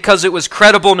only because it was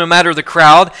credible no matter the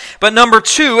crowd, but number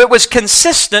two, it was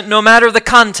consistent no matter the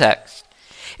context.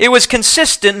 It was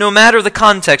consistent no matter the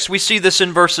context. We see this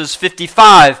in verses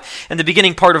 55 and the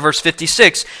beginning part of verse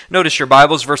 56. Notice your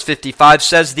Bibles. Verse 55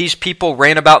 says, "These people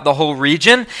ran about the whole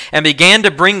region and began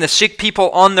to bring the sick people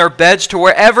on their beds to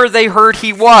wherever they heard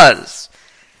he was."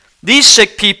 These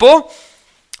sick people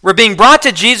were being brought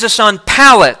to Jesus on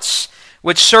pallets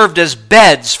which served as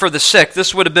beds for the sick.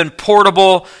 This would have been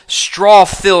portable,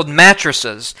 straw-filled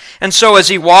mattresses. And so as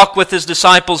he walked with his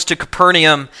disciples to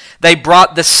Capernaum, they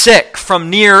brought the sick from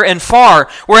near and far,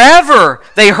 wherever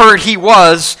they heard he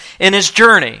was in his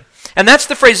journey. And that's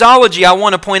the phraseology I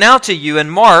want to point out to you in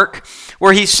Mark,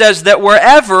 where he says that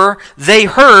wherever they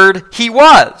heard he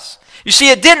was. You see,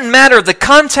 it didn't matter the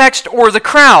context or the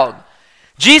crowd.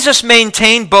 Jesus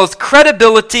maintained both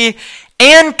credibility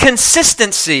and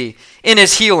consistency in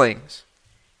his healings.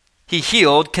 He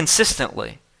healed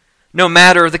consistently, no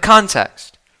matter the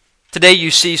context. Today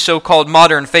you see so-called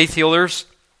modern faith healers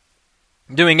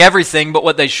doing everything but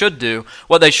what they should do.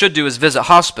 What they should do is visit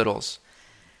hospitals.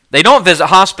 They don't visit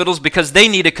hospitals because they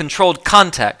need a controlled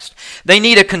context. They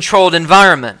need a controlled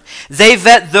environment. They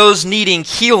vet those needing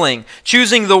healing,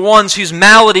 choosing the ones whose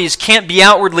maladies can't be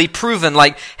outwardly proven,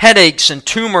 like headaches and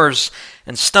tumors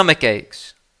and stomach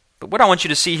aches. But what I want you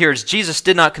to see here is Jesus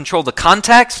did not control the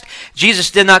context.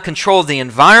 Jesus did not control the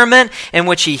environment in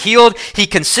which he healed. He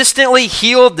consistently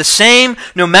healed the same,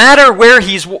 no matter where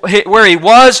he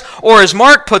was, or as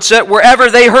Mark puts it, wherever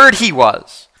they heard he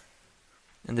was.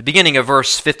 And the beginning of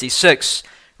verse 56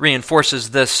 reinforces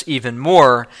this even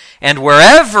more. And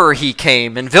wherever he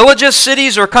came, in villages,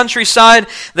 cities, or countryside,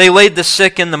 they laid the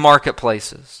sick in the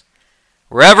marketplaces.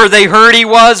 Wherever they heard he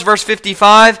was, verse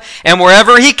 55, and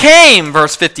wherever he came,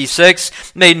 verse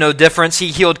 56, made no difference. He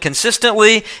healed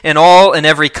consistently in all and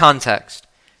every context.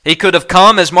 He could have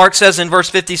come, as Mark says in verse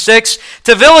 56,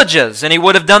 to villages, and he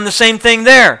would have done the same thing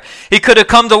there. He could have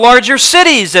come to larger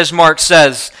cities, as Mark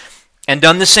says, and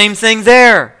done the same thing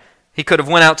there. He could have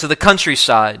went out to the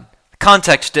countryside. The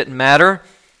context didn't matter.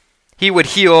 He would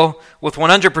heal with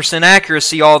 100%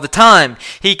 accuracy all the time.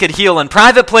 He could heal in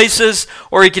private places,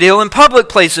 or he could heal in public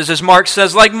places, as Mark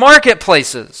says, like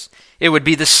marketplaces. It would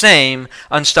be the same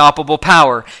unstoppable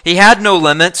power. He had no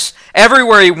limits.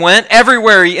 Everywhere he went,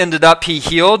 everywhere he ended up, he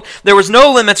healed. There was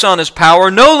no limits on his power,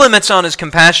 no limits on his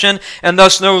compassion, and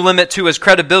thus no limit to his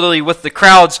credibility with the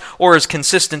crowds or his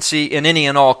consistency in any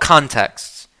and all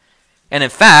contexts. And in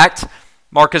fact,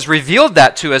 Mark has revealed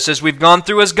that to us as we've gone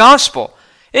through his gospel.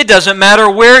 It doesn't matter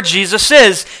where Jesus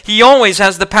is. He always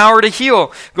has the power to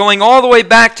heal. Going all the way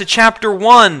back to chapter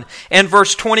 1 and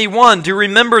verse 21, do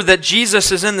remember that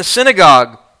Jesus is in the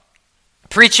synagogue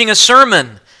preaching a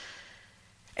sermon.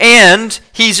 And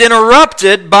he's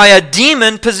interrupted by a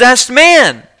demon-possessed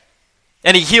man.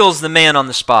 And he heals the man on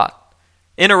the spot,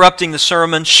 interrupting the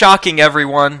sermon, shocking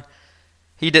everyone.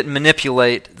 He didn't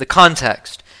manipulate the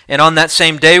context. And on that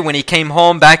same day, when he came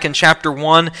home, back in chapter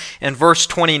 1 and verse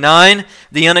 29,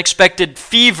 the unexpected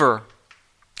fever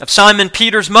of Simon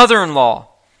Peter's mother-in-law,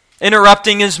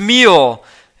 interrupting his meal,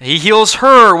 he heals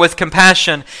her with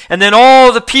compassion. And then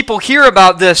all the people hear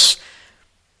about this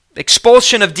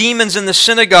expulsion of demons in the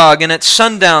synagogue, and at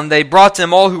sundown they brought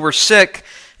them all who were sick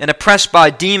and oppressed by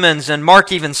demons. And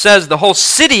Mark even says the whole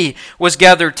city was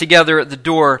gathered together at the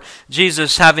door.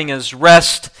 Jesus having his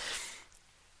rest,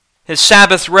 his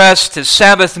Sabbath rest, his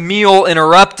Sabbath meal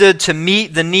interrupted to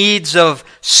meet the needs of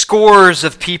scores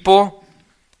of people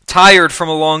tired from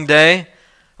a long day.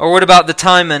 Or what about the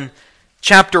time in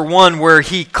chapter 1 where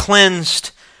he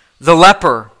cleansed the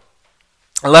leper?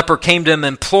 A leper came to him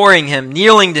imploring him,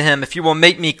 kneeling to him, "If you will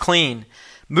make me clean."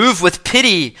 Moved with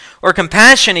pity or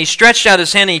compassion, he stretched out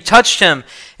his hand, he touched him,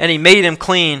 and he made him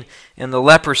clean, and the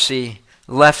leprosy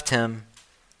left him.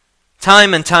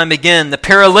 Time and time again, the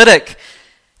paralytic,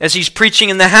 as he's preaching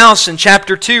in the house in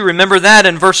chapter 2, remember that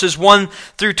in verses 1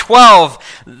 through 12,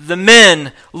 the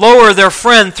men lower their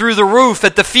friend through the roof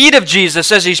at the feet of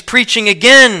Jesus as he's preaching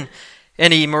again,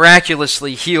 and he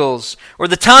miraculously heals. Or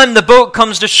the time the boat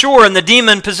comes to shore and the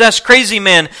demon-possessed crazy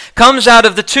man comes out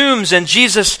of the tombs and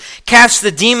Jesus casts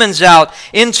the demons out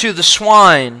into the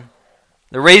swine.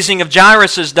 The raising of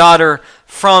Jairus' daughter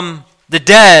from the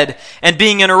dead, and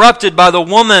being interrupted by the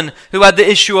woman who had the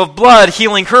issue of blood,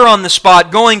 healing her on the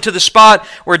spot, going to the spot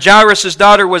where Jairus'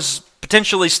 daughter was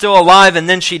potentially still alive, and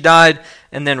then she died,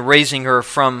 and then raising her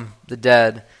from the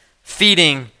dead,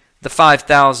 feeding the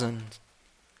 5,000.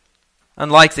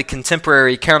 Unlike the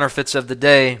contemporary counterfeits of the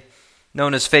day,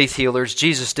 known as faith healers,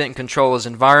 Jesus didn't control his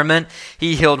environment.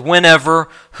 He healed whenever,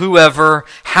 whoever,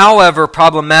 however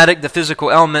problematic the physical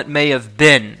ailment may have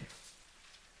been.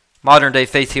 Modern-day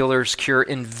faith healers cure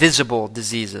invisible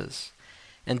diseases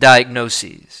and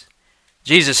diagnoses.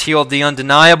 Jesus healed the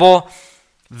undeniable,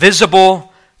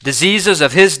 visible diseases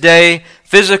of his day,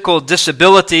 physical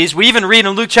disabilities. We even read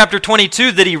in Luke chapter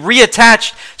 22 that he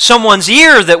reattached someone's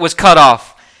ear that was cut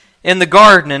off in the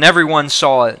garden, and everyone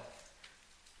saw it.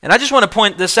 And I just want to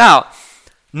point this out.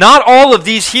 Not all of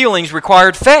these healings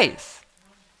required faith.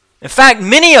 In fact,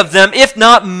 many of them, if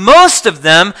not most of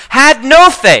them, had no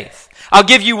faith. I'll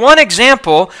give you one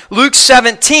example. Luke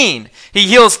 17. He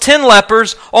heals 10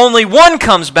 lepers. Only one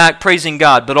comes back praising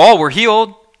God, but all were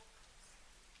healed.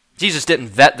 Jesus didn't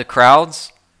vet the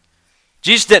crowds.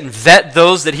 Jesus didn't vet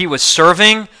those that he was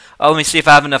serving. Let me see if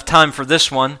I have enough time for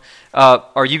this one.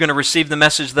 Are you going to receive the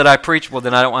message that I preach? Well,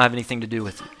 then I don't have anything to do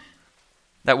with you.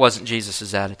 That wasn't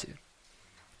Jesus' attitude.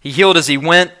 He healed as he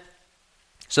went,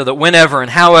 so that whenever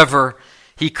and however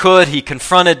he could, he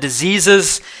confronted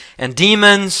diseases and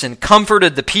demons and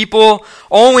comforted the people,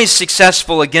 always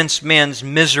successful against man's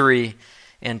misery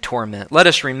and torment. Let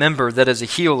us remember that as a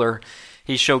healer,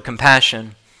 he showed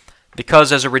compassion,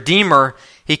 because as a redeemer,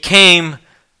 he came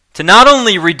to not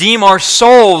only redeem our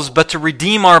souls, but to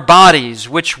redeem our bodies,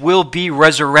 which will be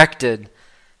resurrected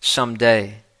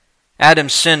someday.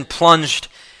 Adam's sin plunged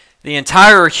the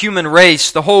entire human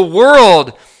race, the whole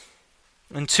world,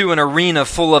 into an arena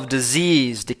full of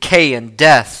disease, decay, and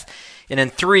death. And in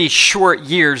 3 short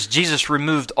years, Jesus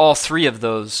removed all 3 of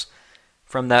those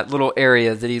from that little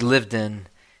area that he lived in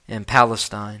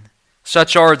Palestine.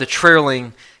 Such are the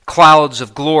trailing clouds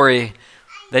of glory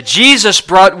that Jesus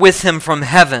brought with him from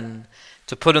heaven,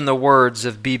 to put in the words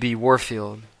of B.B.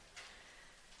 Warfield.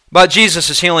 But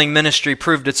Jesus' healing ministry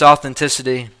proved its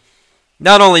authenticity,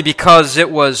 not only because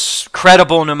it was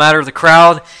credible no matter the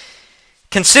crowd,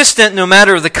 consistent no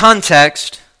matter the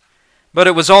context, but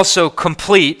it was also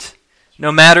complete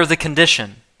no matter the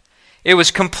condition. It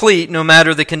was complete no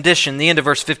matter the condition. The end of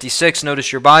verse 56,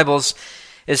 notice your Bibles,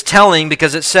 is telling,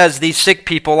 because it says, these sick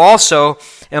people also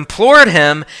implored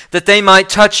him that they might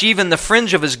touch even the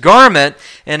fringe of his garment,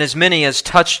 and as many as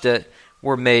touched it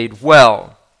were made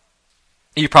well.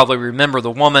 You probably remember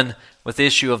the woman with the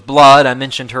issue of blood, I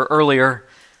mentioned her earlier,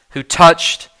 who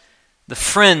touched the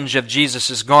fringe of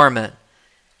Jesus' garment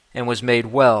and was made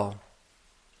well.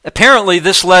 Apparently,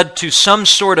 this led to some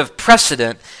sort of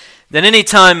precedent that any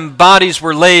time bodies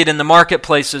were laid in the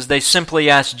marketplaces, they simply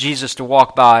asked Jesus to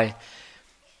walk by,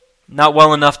 not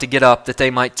well enough to get up, that they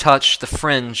might touch the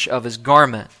fringe of his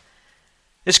garment.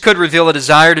 This could reveal a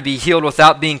desire to be healed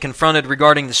without being confronted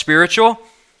regarding the spiritual.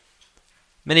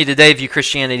 Many today view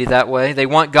Christianity that way. They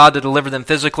want God to deliver them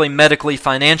physically, medically,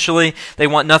 financially. They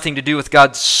want nothing to do with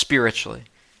God spiritually.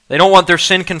 They don't want their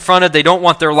sin confronted. They don't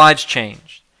want their lives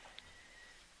changed.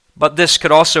 But this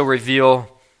could also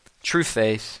reveal true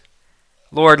faith.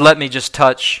 Lord, let me just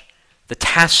touch the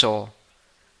tassel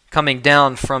coming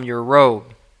down from your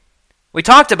robe. We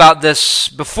talked about this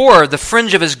before. The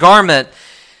fringe of his garment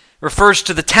refers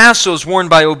to the tassels worn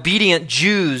by obedient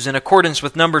Jews in accordance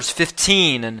with Numbers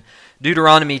 15 and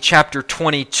Deuteronomy chapter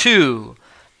 22.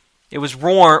 It was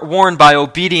worn by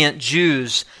obedient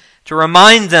Jews to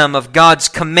remind them of God's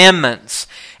commandments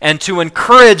and to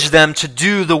encourage them to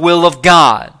do the will of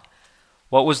God.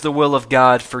 What was the will of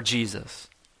God for Jesus?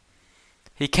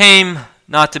 He came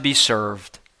not to be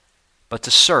served, but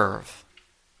to serve,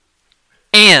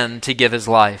 and to give his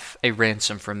life a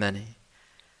ransom for many.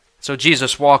 So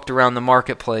Jesus walked around the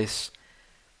marketplace,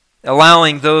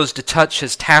 allowing those to touch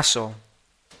his tassel.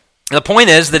 The point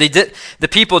is that the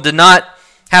people did not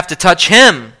have to touch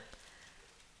him.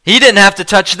 He didn't have to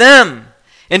touch them.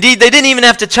 Indeed, they didn't even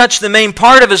have to touch the main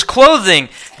part of his clothing.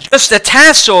 Just a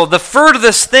tassel, the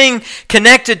furthest thing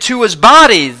connected to his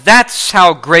body. That's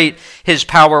how great his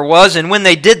power was. And when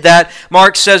they did that,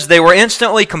 Mark says they were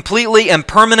instantly, completely, and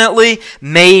permanently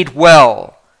made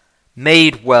well.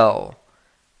 Made well.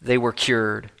 They were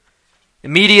cured.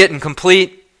 Immediate and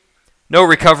complete. No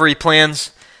recovery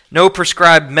plans. No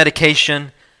prescribed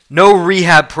medication. No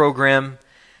rehab program.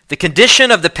 The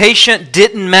condition of the patient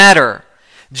didn't matter.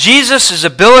 Jesus'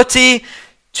 ability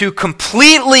to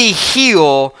completely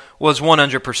heal was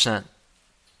 100%.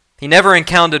 He never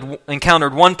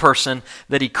encountered one person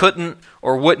that he couldn't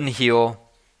or wouldn't heal,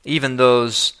 even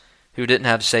those who didn't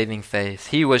have saving faith.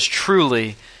 He was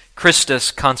truly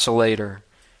Christus Consolator,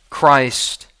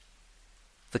 Christ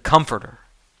the Comforter.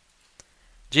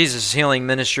 Jesus' healing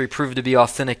ministry proved to be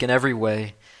authentic in every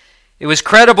way. It was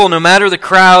credible no matter the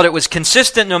crowd. It was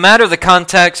consistent no matter the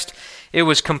context. It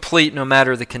was complete no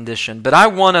matter the condition. But I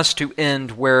want us to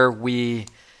end where we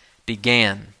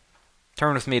began.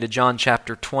 Turn with me to John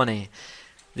chapter 20.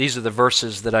 These are the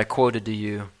verses that I quoted to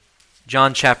you.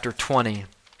 John chapter 20.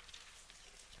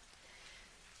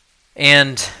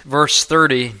 And verse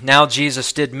 30, now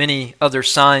Jesus did many other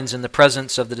signs in the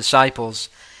presence of the disciples.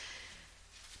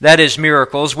 That is,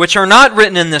 miracles, which are not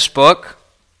written in this book,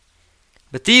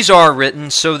 but these are written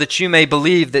so that you may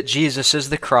believe that Jesus is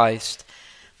the Christ,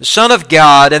 the Son of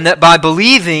God, and that by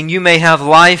believing you may have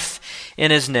life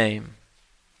in his name.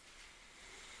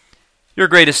 Your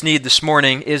greatest need this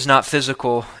morning is not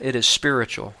physical, it is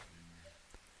spiritual.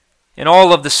 And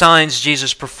all of the signs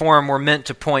Jesus performed were meant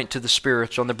to point to the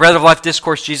spiritual. In the Bread of Life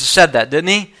discourse, Jesus said that, didn't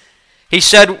he? He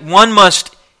said one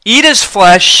must eat his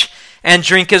flesh and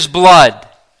drink his blood.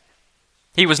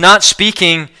 He was not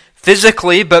speaking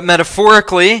physically, but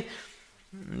metaphorically.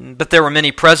 But there were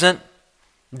many present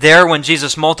there when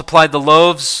Jesus multiplied the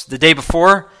loaves the day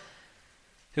before,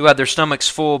 who had their stomachs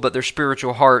full, but their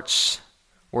spiritual hearts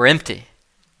were empty.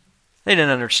 They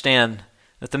didn't understand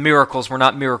that the miracles were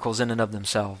not miracles in and of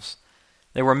themselves.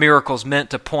 They were miracles meant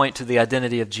to point to the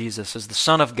identity of Jesus as the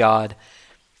Son of God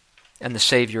and the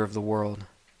Savior of the world.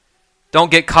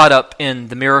 Don't get caught up in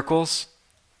the miracles.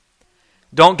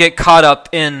 Don't get caught up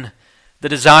in the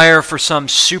desire for some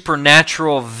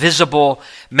supernatural, visible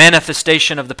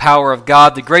manifestation of the power of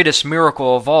God. The greatest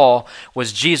miracle of all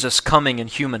was Jesus coming in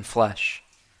human flesh.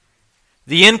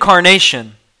 The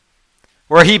incarnation,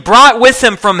 where he brought with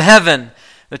him from heaven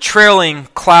the trailing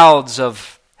clouds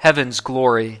of heaven's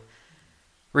glory,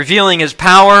 revealing his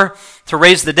power to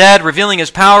raise the dead, revealing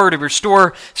his power to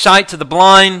restore sight to the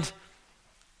blind,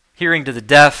 hearing to the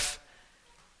deaf,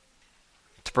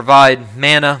 to provide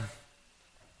manna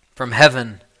from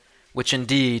heaven, which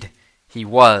indeed he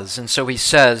was. And so he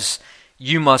says,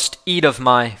 you must eat of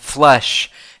my flesh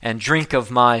and drink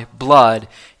of my blood.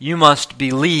 You must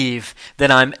believe that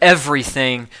I'm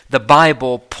everything the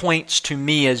Bible points to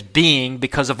me as being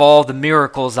because of all the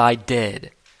miracles I did.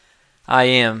 I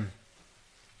am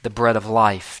the bread of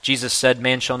life. Jesus said,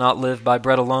 man shall not live by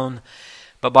bread alone,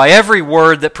 but by every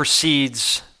word that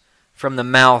proceeds from the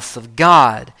mouth of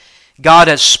God. God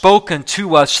has spoken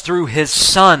to us through his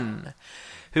Son,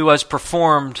 who has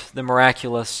performed the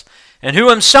miraculous, and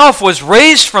who himself was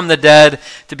raised from the dead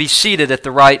to be seated at the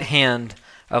right hand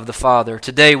of the Father.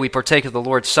 Today we partake of the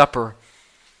Lord's Supper,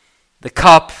 the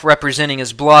cup representing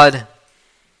his blood,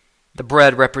 the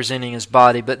bread representing his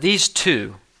body. But these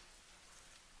two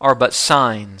are but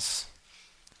signs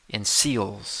and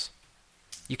seals.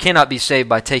 You cannot be saved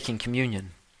by taking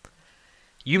communion.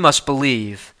 You must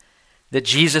believe that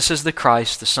Jesus is the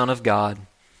Christ, the Son of God,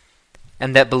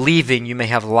 and that believing you may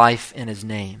have life in his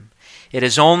name. It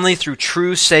is only through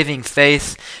true saving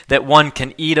faith that one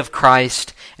can eat of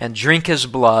Christ and drink his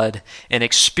blood and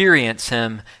experience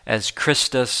him as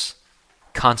Christus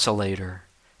Consolator,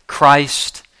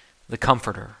 Christ the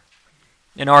Comforter.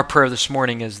 And our prayer this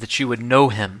morning is that you would know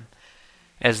him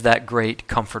as that great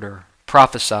Comforter,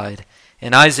 prophesied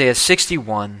in Isaiah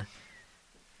 61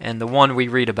 and the one we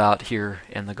read about here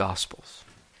in the Gospels.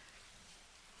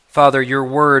 Father, your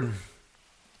word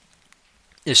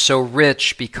is so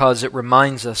rich because it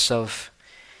reminds us of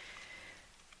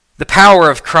the power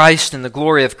of Christ and the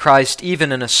glory of Christ,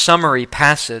 even in a summary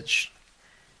passage,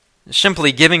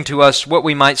 simply giving to us what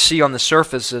we might see on the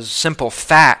surface as simple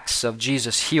facts of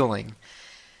Jesus' healing.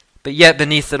 But yet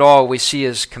beneath it all, we see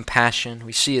his compassion,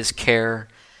 we see his care,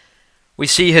 we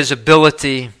see his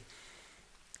ability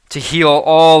to heal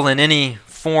all and any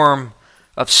form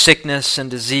of sickness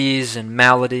and disease and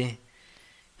malady.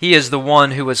 He is the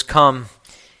one who has come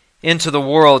into the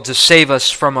world to save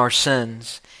us from our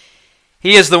sins.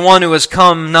 He is the one who has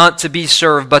come not to be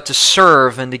served, but to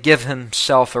serve and to give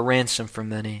himself a ransom for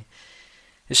many.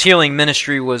 His healing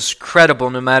ministry was credible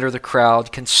no matter the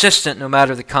crowd, consistent no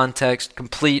matter the context,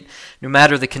 complete no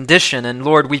matter the condition. And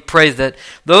Lord, we pray that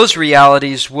those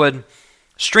realities would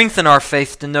strengthen our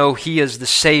faith to know he is the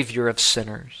Savior of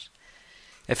sinners.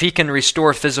 If he can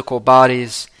restore physical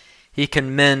bodies, he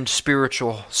can mend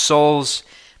spiritual souls,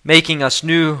 making us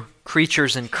new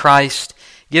creatures in Christ,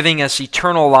 giving us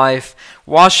eternal life,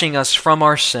 washing us from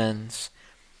our sins,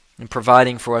 and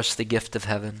providing for us the gift of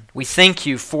heaven. We thank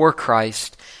you for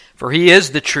Christ, for he is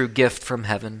the true gift from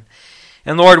heaven.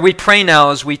 And Lord, we pray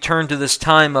now as we turn to this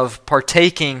time of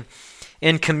partaking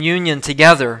in communion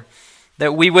together,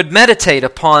 that we would meditate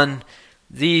upon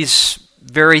these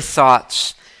very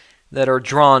thoughts that are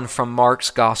drawn from Mark's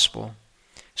gospel.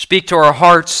 Speak to our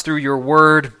hearts through your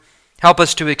word. Help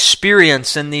us to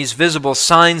experience in these visible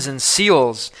signs and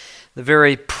seals the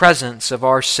very presence of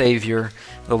our Savior,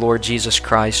 the Lord Jesus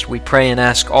Christ. We pray and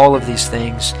ask all of these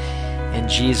things in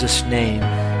Jesus' name.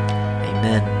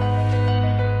 Amen.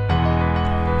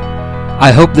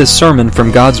 I hope this sermon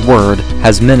from God's Word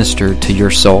has ministered to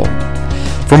your soul.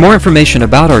 For more information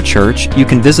about our church, you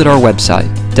can visit our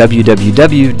website,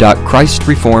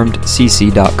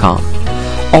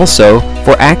 www.christreformedcc.com. Also,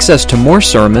 for access to more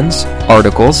sermons,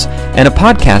 articles, and a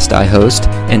podcast I host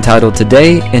entitled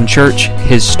Today in Church,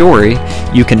 His Story,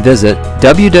 you can visit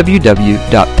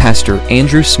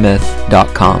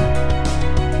www.pastorandrewsmith.com.